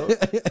you go.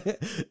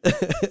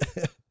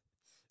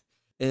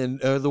 And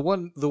the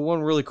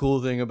one really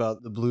cool thing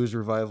about the blues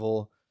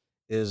revival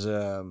is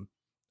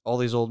all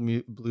these old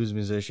blues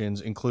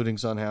musicians, including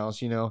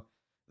Sunhouse,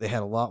 they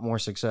had a lot more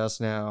success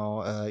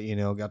now,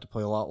 got to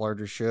play a lot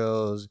larger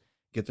shows,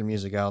 get their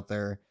music out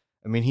there.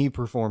 I mean, he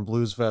performed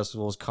blues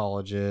festivals,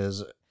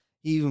 colleges.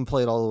 He even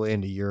played all the way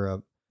into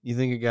Europe. You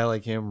think a guy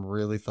like him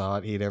really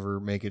thought he'd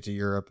ever make it to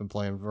Europe and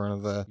play in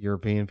front of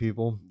European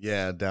people?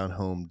 Yeah, down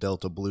home,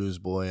 Delta blues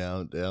boy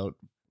out.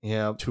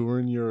 Yeah.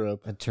 Touring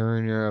Europe. A tour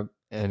in Europe.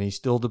 And he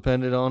still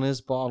depended on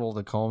his bottle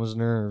to calm his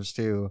nerves,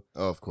 too.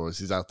 Oh, of course.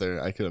 He's out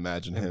there. I could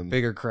imagine him.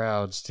 Bigger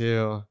crowds,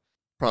 too.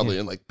 Probably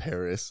in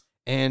Paris.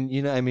 And,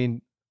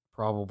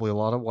 probably a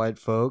lot of white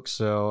folks.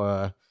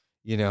 So,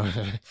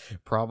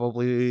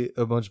 probably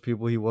a bunch of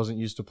people he wasn't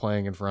used to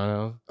playing in front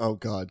of. Oh,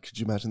 God. Could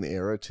you imagine the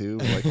era, too?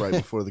 Right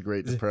before the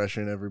Great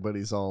Depression,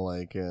 everybody's all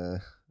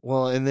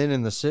Well, and then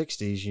in the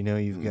 60s,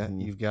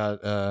 you've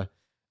got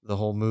the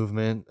whole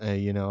movement,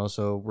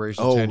 so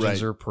racial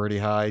tensions are pretty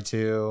high,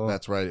 too.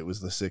 That's right. It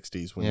was the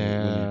 60s when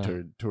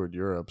you toured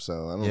Europe.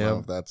 So I don't know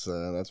if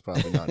that's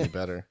probably not any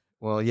better.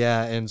 Well,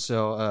 yeah. And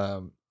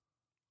so,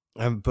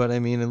 but I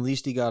mean, at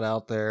least he got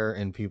out there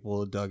and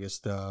people dug his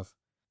stuff,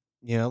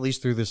 at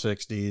least through the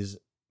 60s.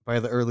 By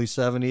the early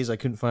 70s, I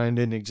couldn't find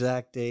an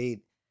exact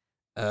date.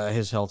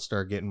 His health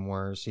started getting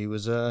worse. He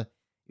was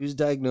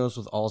diagnosed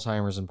with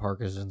Alzheimer's and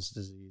Parkinson's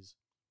disease.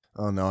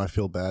 Oh, no, I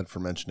feel bad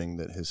for mentioning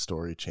that his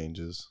story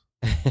changes.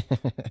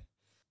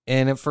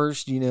 And at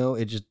first,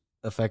 it just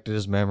affected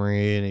his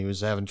memory and he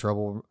was having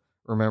trouble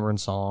remembering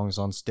songs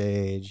on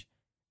stage.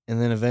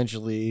 And then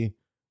eventually,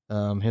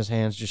 his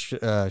hands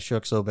just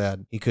shook so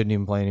bad he couldn't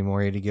even play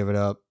anymore. He had to give it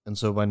up. And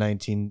so by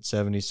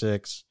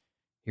 1976,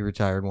 he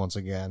retired once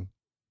again.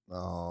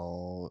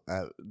 Oh,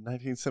 at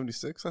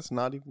 1976? That's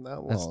not even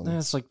that long.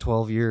 That's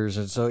 12 years.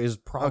 And so it's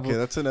probably... Okay,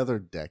 that's another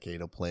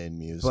decade of playing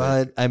music.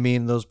 But, I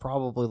mean, those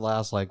probably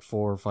last 4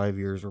 or 5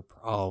 years were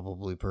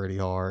probably pretty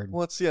hard.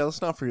 Well,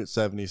 let's not forget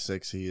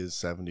 76. He is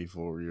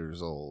 74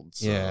 years old.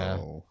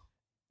 So.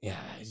 Yeah,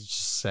 it's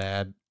just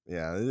sad.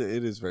 Yeah,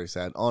 it is very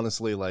sad.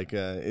 Honestly,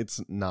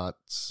 it's not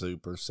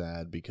super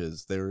sad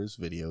because there is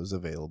videos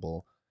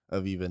available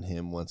of even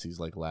him once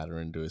he's latter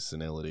into his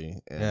senility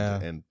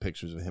and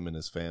pictures of him and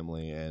his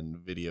family and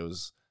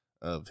videos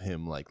of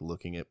him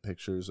looking at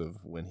pictures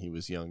of when he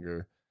was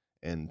younger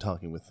and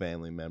talking with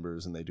family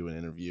members, and they do an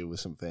interview with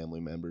some family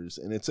members,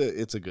 and it's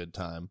a good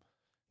time.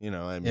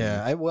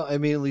 At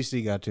least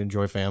he got to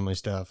enjoy family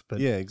stuff, but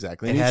yeah,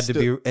 exactly. It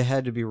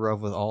had to be rough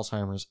with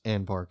Alzheimer's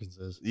and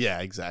Parkinson's. Yeah,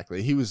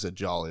 exactly. He was a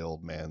jolly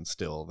old man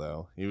still,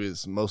 though. He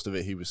was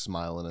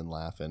smiling and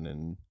laughing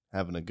and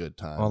having a good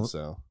time.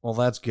 Well,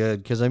 that's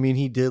good because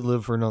he did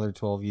live for another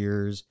 12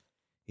 years.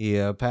 He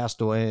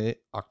passed away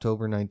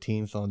October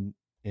 19th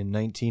in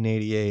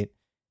 1988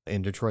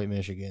 in Detroit,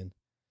 Michigan.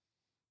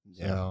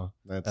 Yeah, so,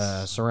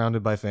 that's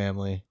surrounded by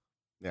family.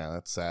 Yeah,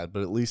 that's sad,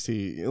 but at least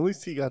he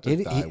got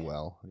to die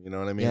well. You know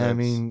what I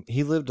mean? Yeah,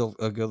 he lived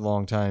a good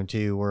long time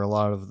too, where a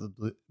lot of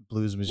the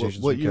blues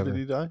musicians. What year did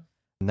he die?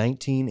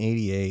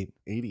 1988.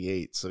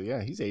 88. So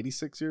yeah, he's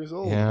 86 years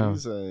old. Yeah.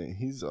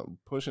 He's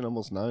pushing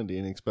almost 90,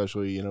 and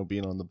especially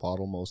being on the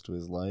bottle most of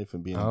his life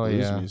and being a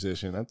blues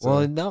musician. That's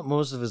not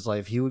most of his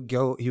life. He would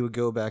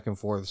go back and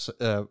forth.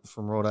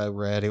 From what I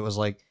read, it was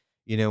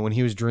when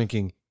he was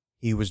drinking,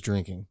 he was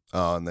drinking.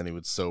 Oh, and then he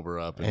would sober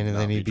up, And not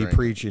then he'd be drinking.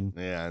 preaching.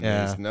 Yeah, and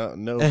Yeah. he's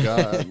no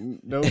God,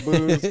 no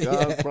booze.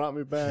 God Yeah. brought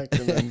me back,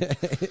 and then And then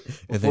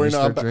before you you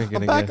know, start drinking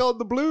I'm again. back on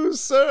the blues,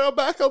 sir. I'm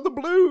back on the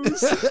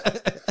blues.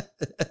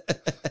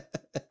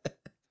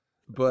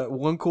 But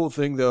one cool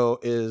thing though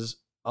is,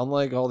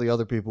 unlike all the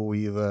other people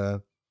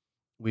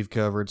we've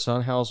covered,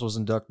 Son House was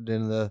inducted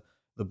into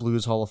the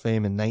Blues Hall of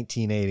Fame in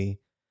 1980.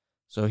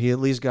 So he at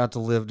least got to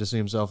live to see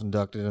himself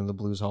inducted into the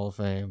Blues Hall of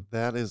Fame.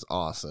 That is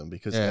awesome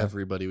because Yeah.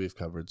 everybody we've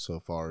covered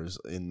so far is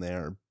in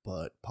there,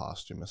 but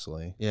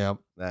posthumously. Yeah.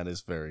 That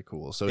is very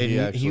cool. So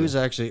And he was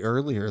actually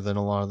earlier than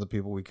a lot of the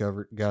people we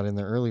covered, got in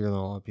there earlier than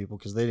a lot of people,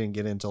 because they didn't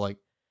get into like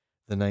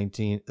the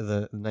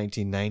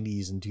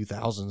 1990s and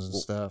 2000s and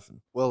stuff.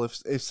 well,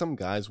 if some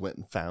guys went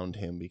and found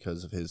him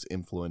because of his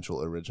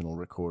influential original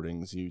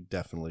recordings, you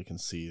definitely can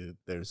see that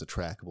there's a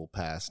trackable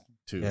past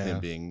to Yeah. him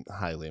being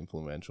highly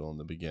influential in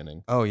the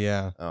beginning. Oh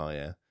yeah. Oh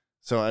yeah.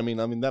 So I mean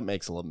that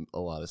makes a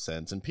lot of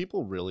sense, and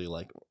people really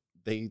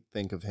they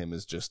think of him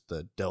as just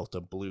the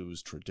Delta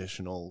blues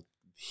traditional.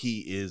 He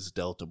is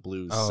Delta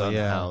blues, Oh, Son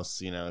yeah.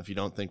 House. If you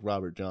don't think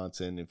Robert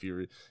Johnson, if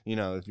you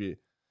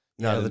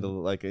not Yeah, into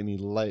like any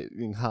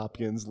Lightning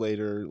Hopkins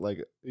later,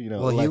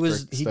 Well,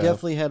 electric he stuff.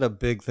 definitely had a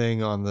big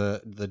thing on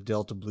the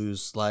Delta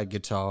blues slide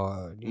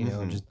guitar,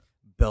 Mhm. just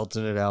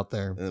belting it out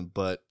there.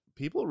 But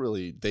people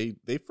really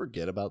they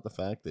forget about the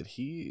fact that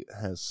he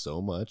has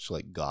so much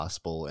like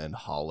gospel and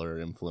holler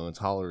influence.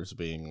 Hollers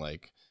being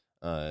like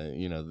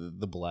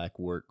the black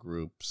work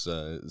groups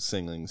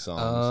singing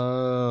songs.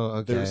 Oh,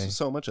 okay. There's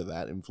so much of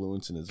that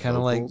influence in his Kind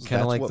of vocals. like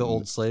That's what the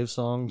old slave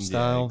song Yeah,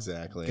 style.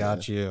 exactly.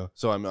 Got yeah. you.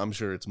 So I'm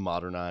sure it's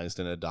modernized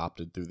and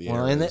adopted through the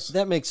Well, eras. and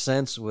that makes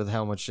sense with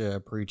how much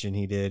preaching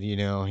he did.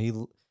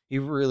 He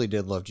really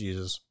did love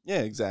Jesus. Yeah,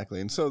 exactly.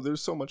 And so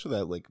there's so much of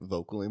that like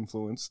vocal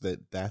influence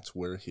that's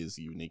where his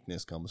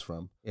uniqueness comes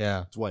from.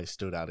 Yeah. That's why he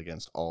stood out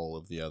against all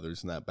of the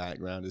others in that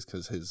background, is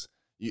because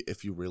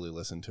if you really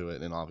listen to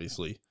it, and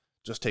obviously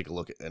just take a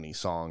look at any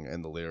song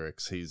and the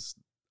lyrics, he's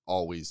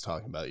always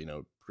talking about,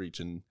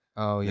 preaching,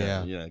 Oh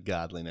yeah.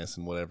 godliness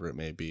and whatever it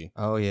may be.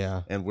 Oh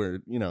yeah. And we're,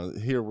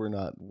 here we're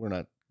not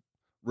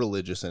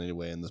religious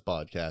anyway in this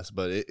podcast,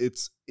 but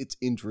it's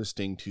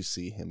interesting to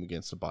see him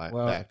against a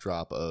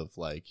backdrop of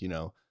like,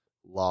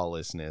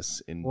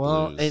 lawlessness in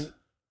Well, blues. and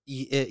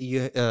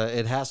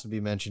it has to be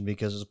mentioned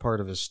because it's part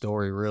of his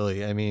story.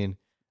 Really, I mean,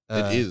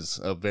 it is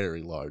a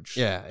very large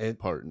Yeah.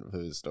 part of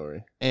his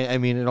story. I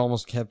mean, it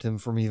almost kept him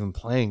from even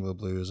playing the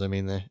blues. I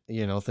mean,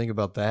 think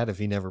about that if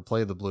he never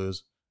played the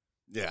blues.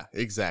 Yeah,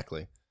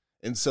 exactly.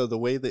 And so the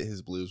way that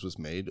his blues was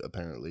made,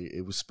 apparently,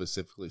 it was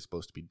specifically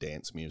supposed to be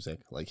dance music.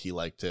 Like he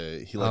liked to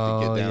get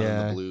down on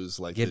yeah. the blues,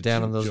 like Get the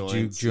down on juke those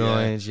juke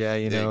joints, yeah.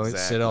 joints. Yeah,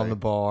 sit on Exactly. the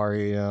bar.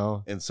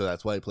 And so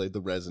that's why he played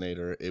the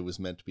resonator. It was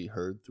meant to be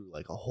heard through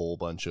like a whole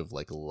bunch of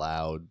like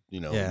loud,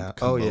 Yeah. Oh, yeah.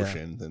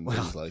 commotion and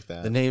Well, things like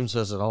that. The name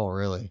says it all,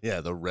 really.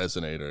 Yeah, the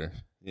resonator.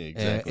 Yeah, And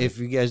exactly. if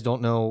you guys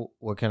don't know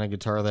what kind of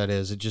guitar that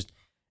is,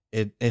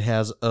 it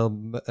has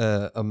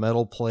a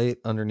metal plate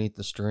underneath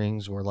the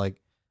strings where like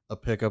a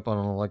pickup on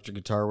an electric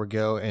guitar would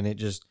go, and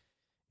it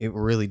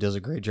really does a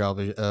great job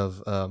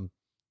of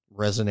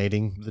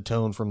resonating the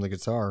tone from the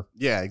guitar.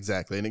 Yeah,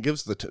 exactly. And it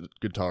gives the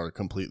guitar a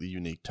completely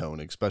unique tone,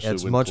 especially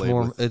It's when much played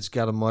more. with, It's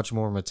got a much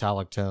more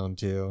metallic tone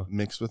too.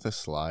 mixed with a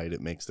slide.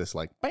 It makes this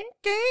like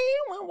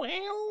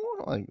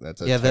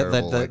that's a Yeah, that-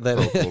 terrible that-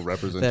 vocal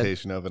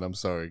representation of it. I'm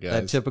sorry, guys.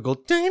 That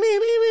typical.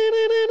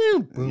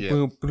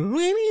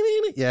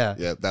 Yeah,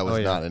 Yeah, that was Oh,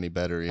 yeah. not any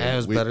better. that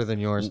was better than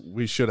yours.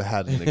 We should have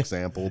had an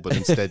example, but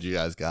instead you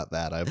guys got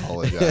that. I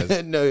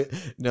apologize.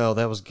 no,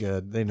 that was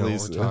good. They know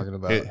Please, what we're talking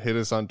about. Hit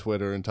us on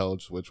Twitter and tell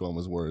us which one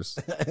was worse.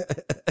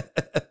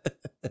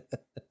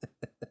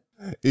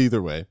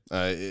 Either way,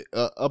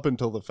 up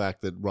until the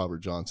fact that Robert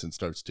Johnson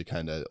starts to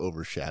kind of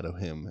overshadow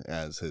him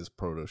as his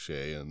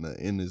protege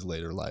in his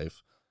later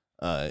life,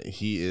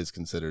 he is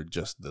considered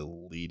just the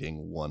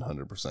leading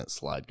 100%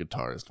 slide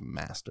guitarist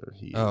master.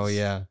 Oh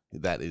yeah.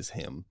 That is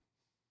him.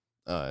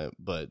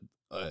 But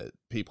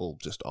people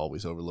just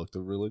always overlook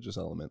the religious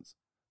elements.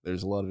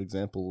 There's a lot of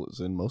examples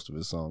in most of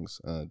his songs.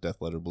 Death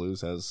Letter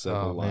Blues has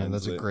several Oh lines. man,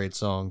 that's a great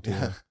song too.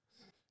 Yeah.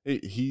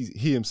 He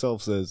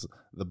himself says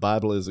the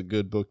Bible is a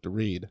good book to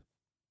read.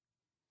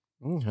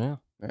 Yeah.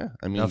 Yeah,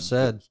 I mean, Enough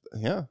said.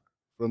 Yeah,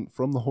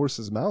 from the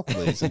horse's mouth,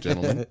 ladies and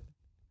gentlemen.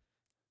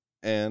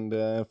 And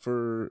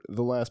for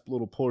the last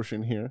little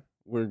portion here,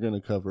 we're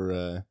gonna cover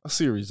a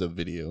series of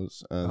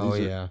videos.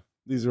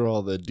 These are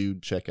all the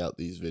dude. Check out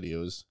these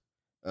videos.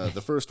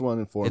 The first one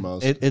and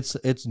foremost,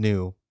 It's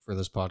new for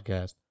this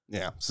podcast,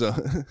 yeah. So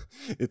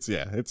it's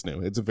new.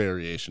 It's a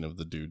variation of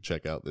the dude.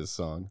 Check out this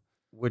song.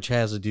 which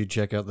has a dude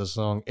check out this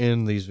song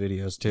in these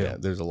videos too. Yeah,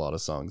 there's a lot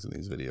of songs in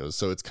these videos,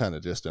 so it's kind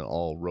of just an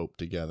all roped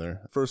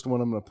together. First one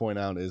I'm going to point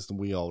out is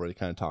we already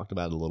kind of talked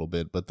about it a little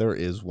bit, but there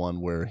is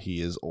one where he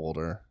is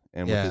older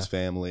and with Yeah. his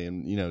family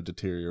and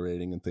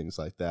deteriorating and things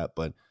like that.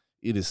 But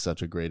it is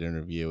such a great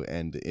interview,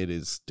 and it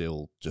is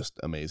still just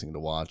amazing to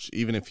watch,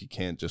 even if you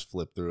can't just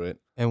flip through it.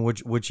 And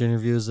which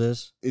interview is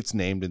this? It's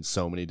named in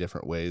so many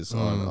different ways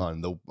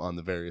on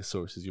the various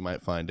sources you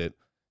might find it.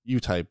 You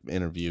type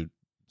interview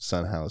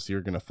Son House,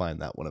 you're gonna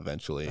find that one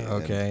eventually.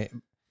 Okay,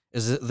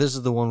 this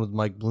is the one with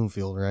Mike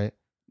Bloomfield, right?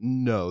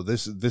 No,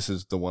 this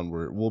is the one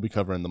where we'll be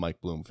covering the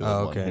Mike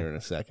Bloomfield one here in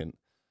a second.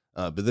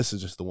 But this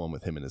is just the one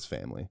with him and his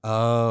family.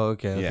 Oh,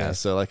 okay. Yeah,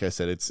 so like I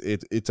said,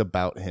 it's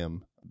about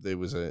him. It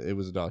was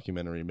a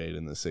documentary made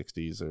in the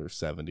 60s or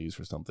 70s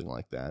or something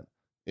like that.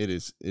 It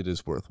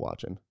is worth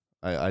watching.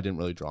 I didn't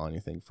really draw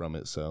anything from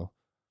it, so.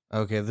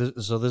 Okay,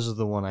 so this is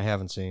the one I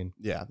haven't seen.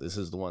 Yeah, this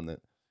is the one that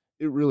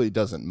it really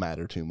doesn't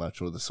matter too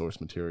much with the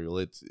source material.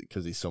 It's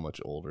because he's so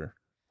much older.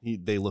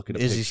 They look at a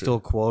Is picture. he still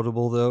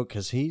quotable though?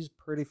 Because he's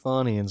pretty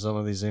funny in some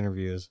of these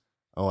interviews.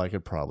 Oh, I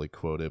could probably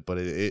quote it, but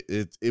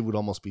it would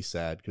almost be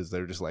sad because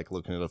they're just like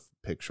looking at a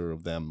picture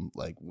of them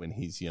like when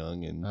he's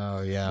young, and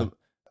oh yeah,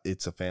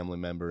 it's a family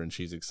member and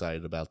she's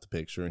excited about the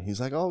picture, and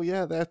he's like, oh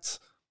yeah, that's.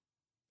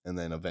 And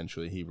then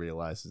eventually he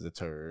realizes it's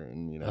her,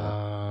 and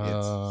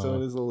so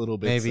it is a little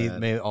bit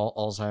sad. Maybe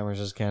Alzheimer's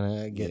is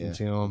kind of getting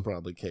to him,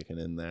 probably kicking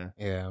in there.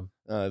 Yeah.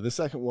 The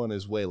second one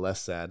is way less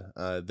sad.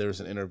 There's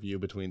an interview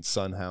between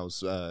Son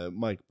House,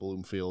 Mike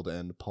Bloomfield,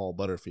 and Paul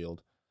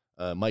Butterfield.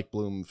 Mike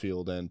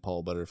Bloomfield and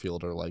Paul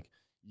Butterfield are like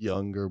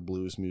younger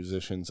blues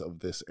musicians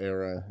of this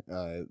era.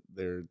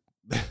 They're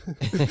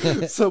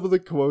some of the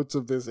quotes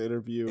of this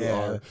interview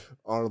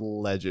are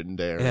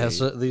legendary. Yeah,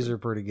 so these are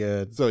pretty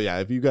good. So yeah,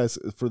 if you guys,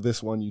 for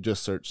this one, you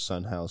just search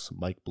Son House,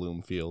 Mike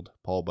Bloomfield,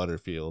 Paul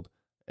Butterfield,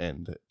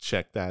 and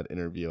check that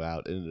interview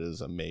out, and it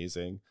is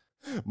amazing.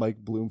 Mike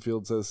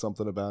Bloomfield says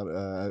something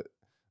about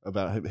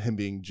him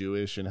being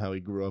Jewish and how he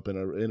grew up in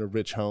a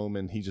rich home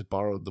and he just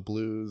borrowed the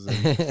blues.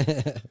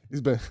 And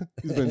he's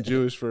been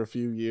Jewish for a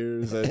few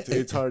years.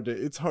 It's hard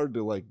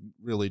to like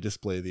really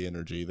display the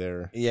energy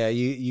there. Yeah,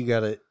 you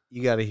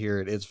gotta hear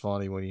it. It's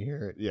funny when you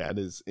hear it. Yeah, it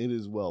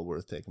is well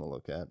worth taking a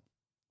look at.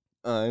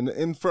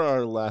 And for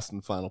our last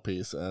and final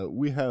piece,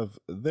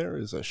 there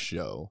is a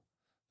show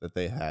that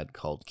they had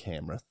called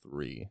Camera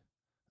 3.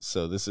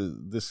 So this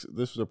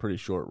was a pretty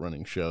short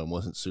running show and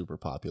wasn't super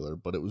popular,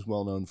 but it was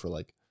well known for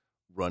like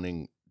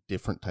running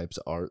different types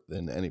of art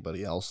than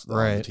anybody else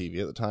on the TV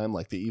at the time.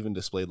 Like they even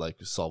displayed like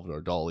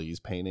Salvador Dali's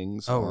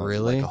paintings. Oh,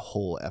 really? Like a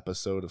whole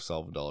episode of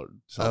Salvador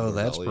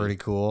that's Dali. pretty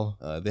cool.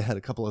 They had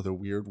a couple other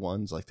weird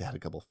ones. Like they had a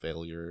couple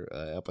failure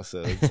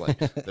episodes like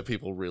that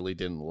people really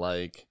didn't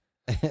like.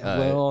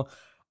 Well,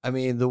 I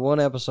mean, the one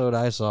episode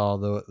I saw,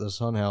 the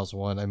Son House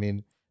one, I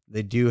mean,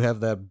 they do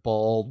have that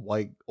old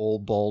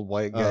bald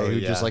white guy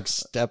who just like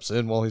steps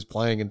in while he's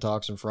playing and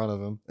talks in front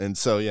of him. And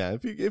so, yeah,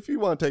 if you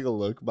want to take a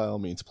look, by all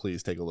means,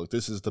 please take a look.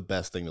 This is the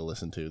best thing to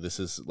listen to. This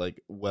is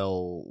like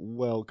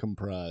well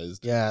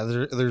comprised. Yeah,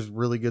 there's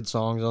really good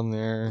songs on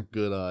there.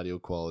 Good audio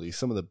quality.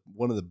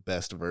 One of the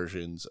best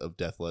versions of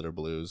Death Letter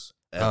Blues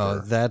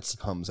ever.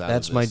 Comes out.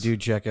 That's my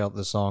dude. Check out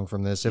the song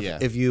from this.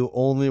 If you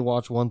only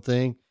watch one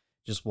thing,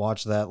 just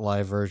watch that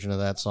live version of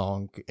that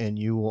song, and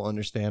you will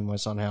understand why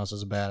Son House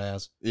is a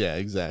badass. Yeah,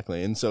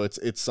 exactly. And so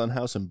it's Son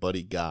House and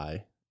Buddy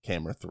Guy,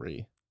 Camera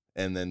 3.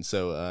 And then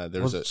so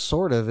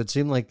sort of. It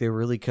seemed like they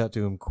really cut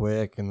to him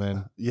quick, and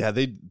then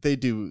they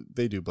do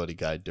Buddy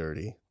Guy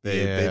dirty.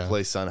 They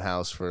play Son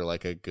House for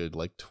like a good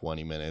like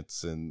 20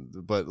 minutes,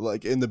 but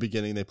like in the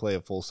beginning they play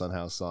a full Son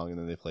House song, and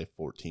then they play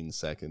 14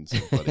 seconds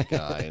of Buddy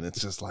Guy, and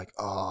it's just like,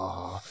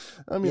 oh,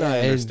 I mean, I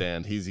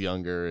understand he's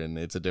younger and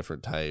it's a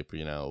different type,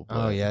 you know.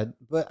 But,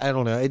 but I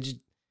don't know.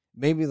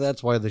 Maybe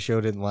that's why the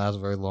show didn't last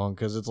very long,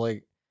 because it's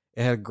like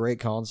it had a great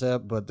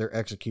concept, but their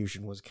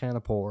execution was kind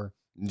of poor.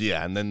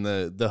 Yeah, and then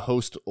the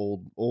host,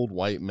 old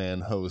white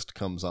man host,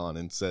 comes on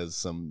and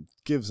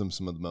gives him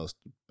some of the most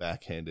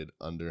backhanded,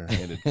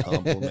 underhanded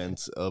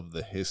compliments of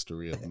the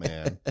history of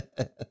man.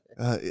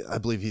 I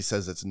believe he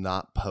says it's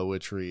not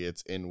poetry,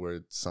 it's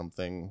inward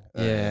something.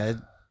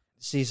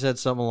 He said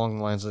something along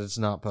the lines that it's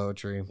not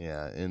poetry.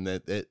 Yeah, and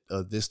that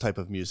this type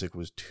of music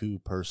was too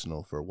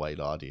personal for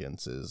white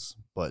audiences,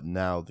 but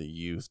now the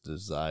youth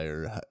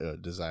desire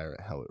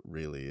it how it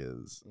really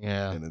is.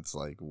 Yeah, and it's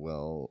like,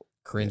 well,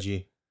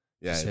 cringy.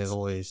 Yeah, to say the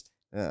least.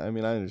 Yeah, I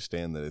mean, I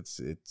understand that it's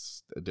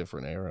a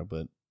different era,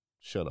 but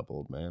shut up,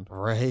 old man.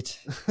 Right.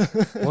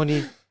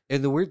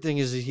 And the weird thing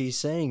is that he's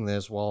saying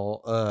this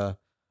while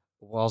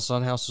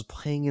Son House is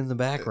playing in the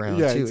background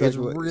too. Exactly. It's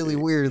really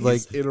weird.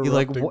 Like he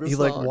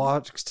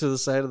walks to the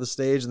side of the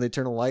stage and they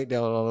turn a light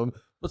down on him,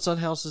 but Son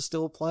House is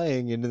still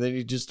playing, and then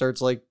he just starts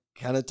like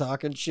kind of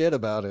talking shit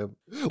about him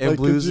and like,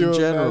 blues in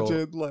general.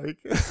 Imagine,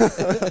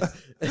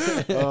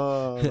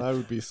 I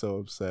would be so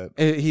upset.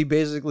 And he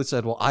basically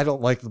said, "Well, I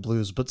don't like the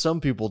blues, but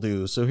some people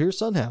do. So here's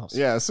Son House."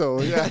 Yeah. So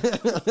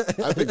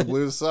I think the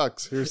blues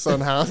sucks. Here's Son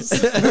House.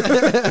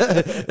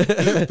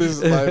 This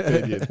is my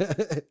opinion.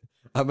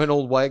 I'm an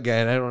old white guy,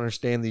 and I don't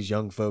understand these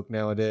young folk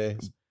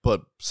nowadays.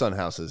 But Son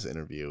House's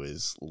interview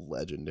is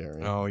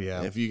legendary. Oh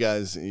yeah. If you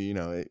guys,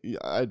 I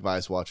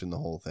advise watching the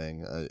whole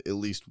thing. At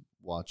least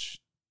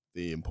watch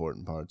the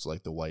important parts,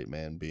 like the white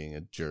man being a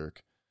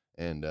jerk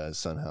and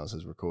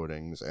Sunhouse's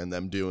recordings, and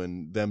them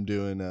doing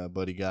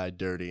Buddy Guy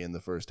dirty in the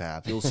first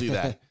half. You'll see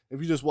that.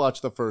 If you just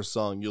watch the first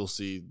song, you'll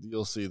see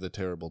the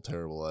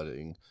terrible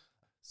editing.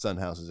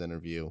 Sunhouse's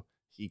interview.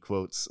 He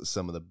quotes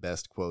some of the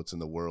best quotes in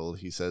the world.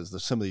 He says,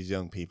 "There's some of these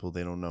young people,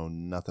 they don't know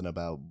nothing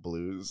about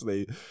blues.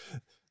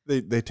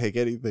 They take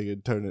anything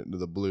and turn it into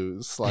the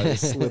blues,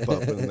 slip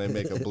up, and they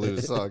make a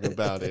blues song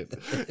about it.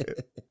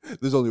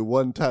 There's only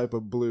one type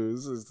of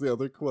blues," is the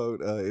other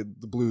quote.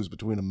 The blues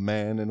between a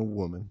man and a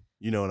woman.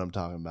 You know what I'm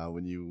talking about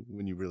when you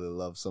really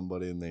love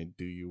somebody and they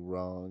do you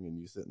wrong, and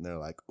you sitting there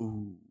like,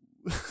 ooh.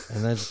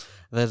 And that's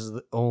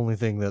the only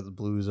thing that the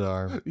blues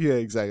are. Yeah,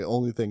 exactly.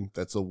 Only thing.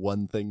 That's the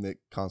one thing that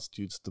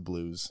constitutes the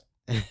blues.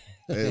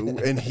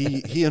 And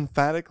he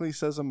emphatically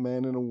says a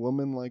man and a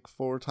woman like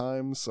 4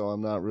 times, so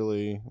I'm not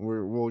really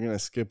we're gonna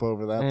skip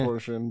over that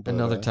portion. But,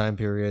 another time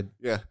period.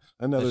 Yeah,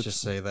 another. Let's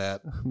just say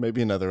that.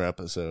 Maybe another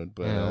episode.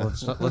 But yeah,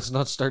 let's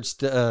not start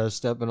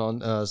stepping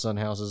on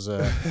Sunhouse's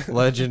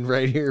legend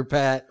right here,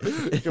 Pat.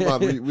 Come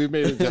on, we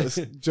made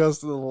it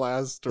just to the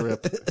last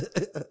strip.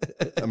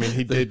 I mean,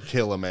 he did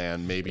kill a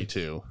man, maybe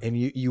 2. And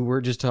you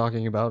were just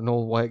talking about an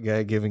old white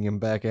guy giving him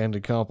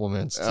backhanded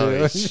compliments too.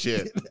 Oh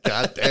shit!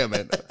 God damn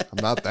it!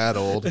 I'm not that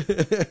old.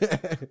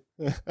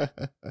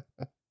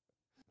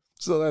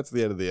 So that's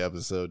the end of the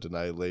episode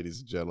tonight, ladies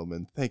and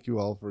gentlemen. Thank you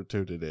all for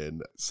tuning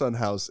in.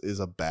 Sunhouse is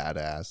a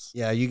badass.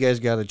 Yeah, you guys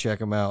got to check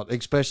him out,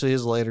 especially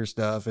his later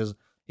stuff.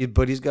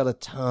 But he's got a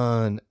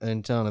ton of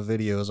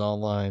videos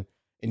online,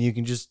 and you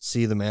can just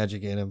see the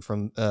magic in him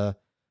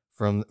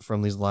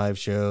from these live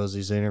shows,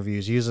 these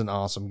interviews. He's an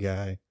awesome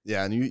guy.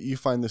 Yeah, and you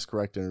find this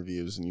correct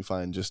interviews, and you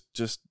find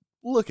just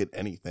look at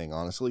anything,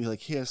 honestly.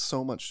 Like, he has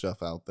so much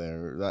stuff out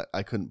there that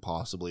I couldn't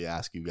possibly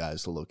ask you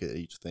guys to look at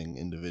each thing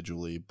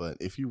individually, but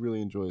if you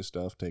really enjoy his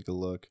stuff, take a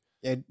look.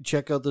 Yeah,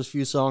 check out those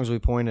few songs we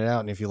pointed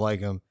out, and if you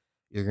like them,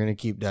 you're going to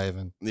keep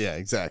diving. Yeah,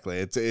 exactly.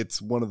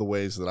 It's one of the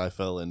ways that I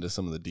fell into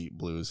some of the deep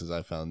blues, as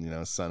I found,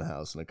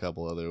 Sunhouse and a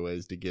couple other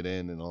ways to get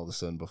in, and all of a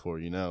sudden, before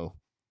you know,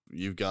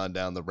 you've gone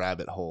down the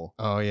rabbit hole.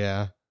 Oh,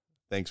 yeah.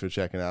 Thanks for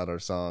checking out our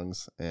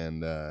songs,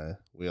 and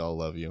we all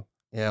love you.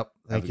 Yep.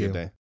 Thank you. Have a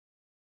good day.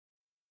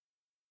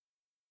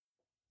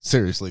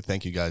 Seriously,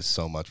 thank you guys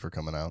so much for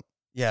coming out.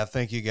 Yeah,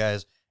 thank you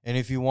guys. And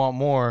if you want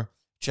more,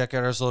 check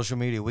out our social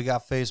media. We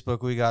got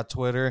Facebook, we got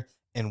Twitter,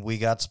 and we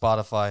got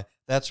Spotify.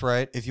 That's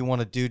right. If you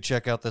want to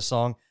check out this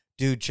song,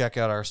 check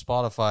out our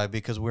Spotify,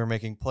 because we're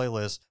making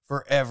playlists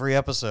for every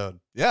episode.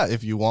 Yeah,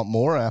 if you want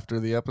more after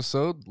the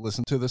episode,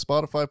 listen to the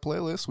Spotify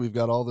playlist. We've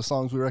got all the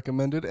songs we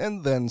recommended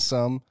and then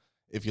some.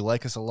 If you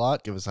like us a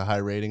lot, give us a high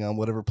rating on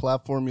whatever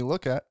platform you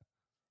look at.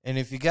 And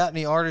if you got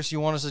any artists you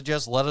want to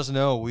suggest, let us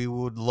know. We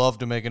would love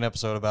to make an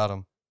episode about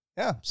them.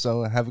 Yeah,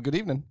 so have a good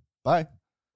evening. Bye.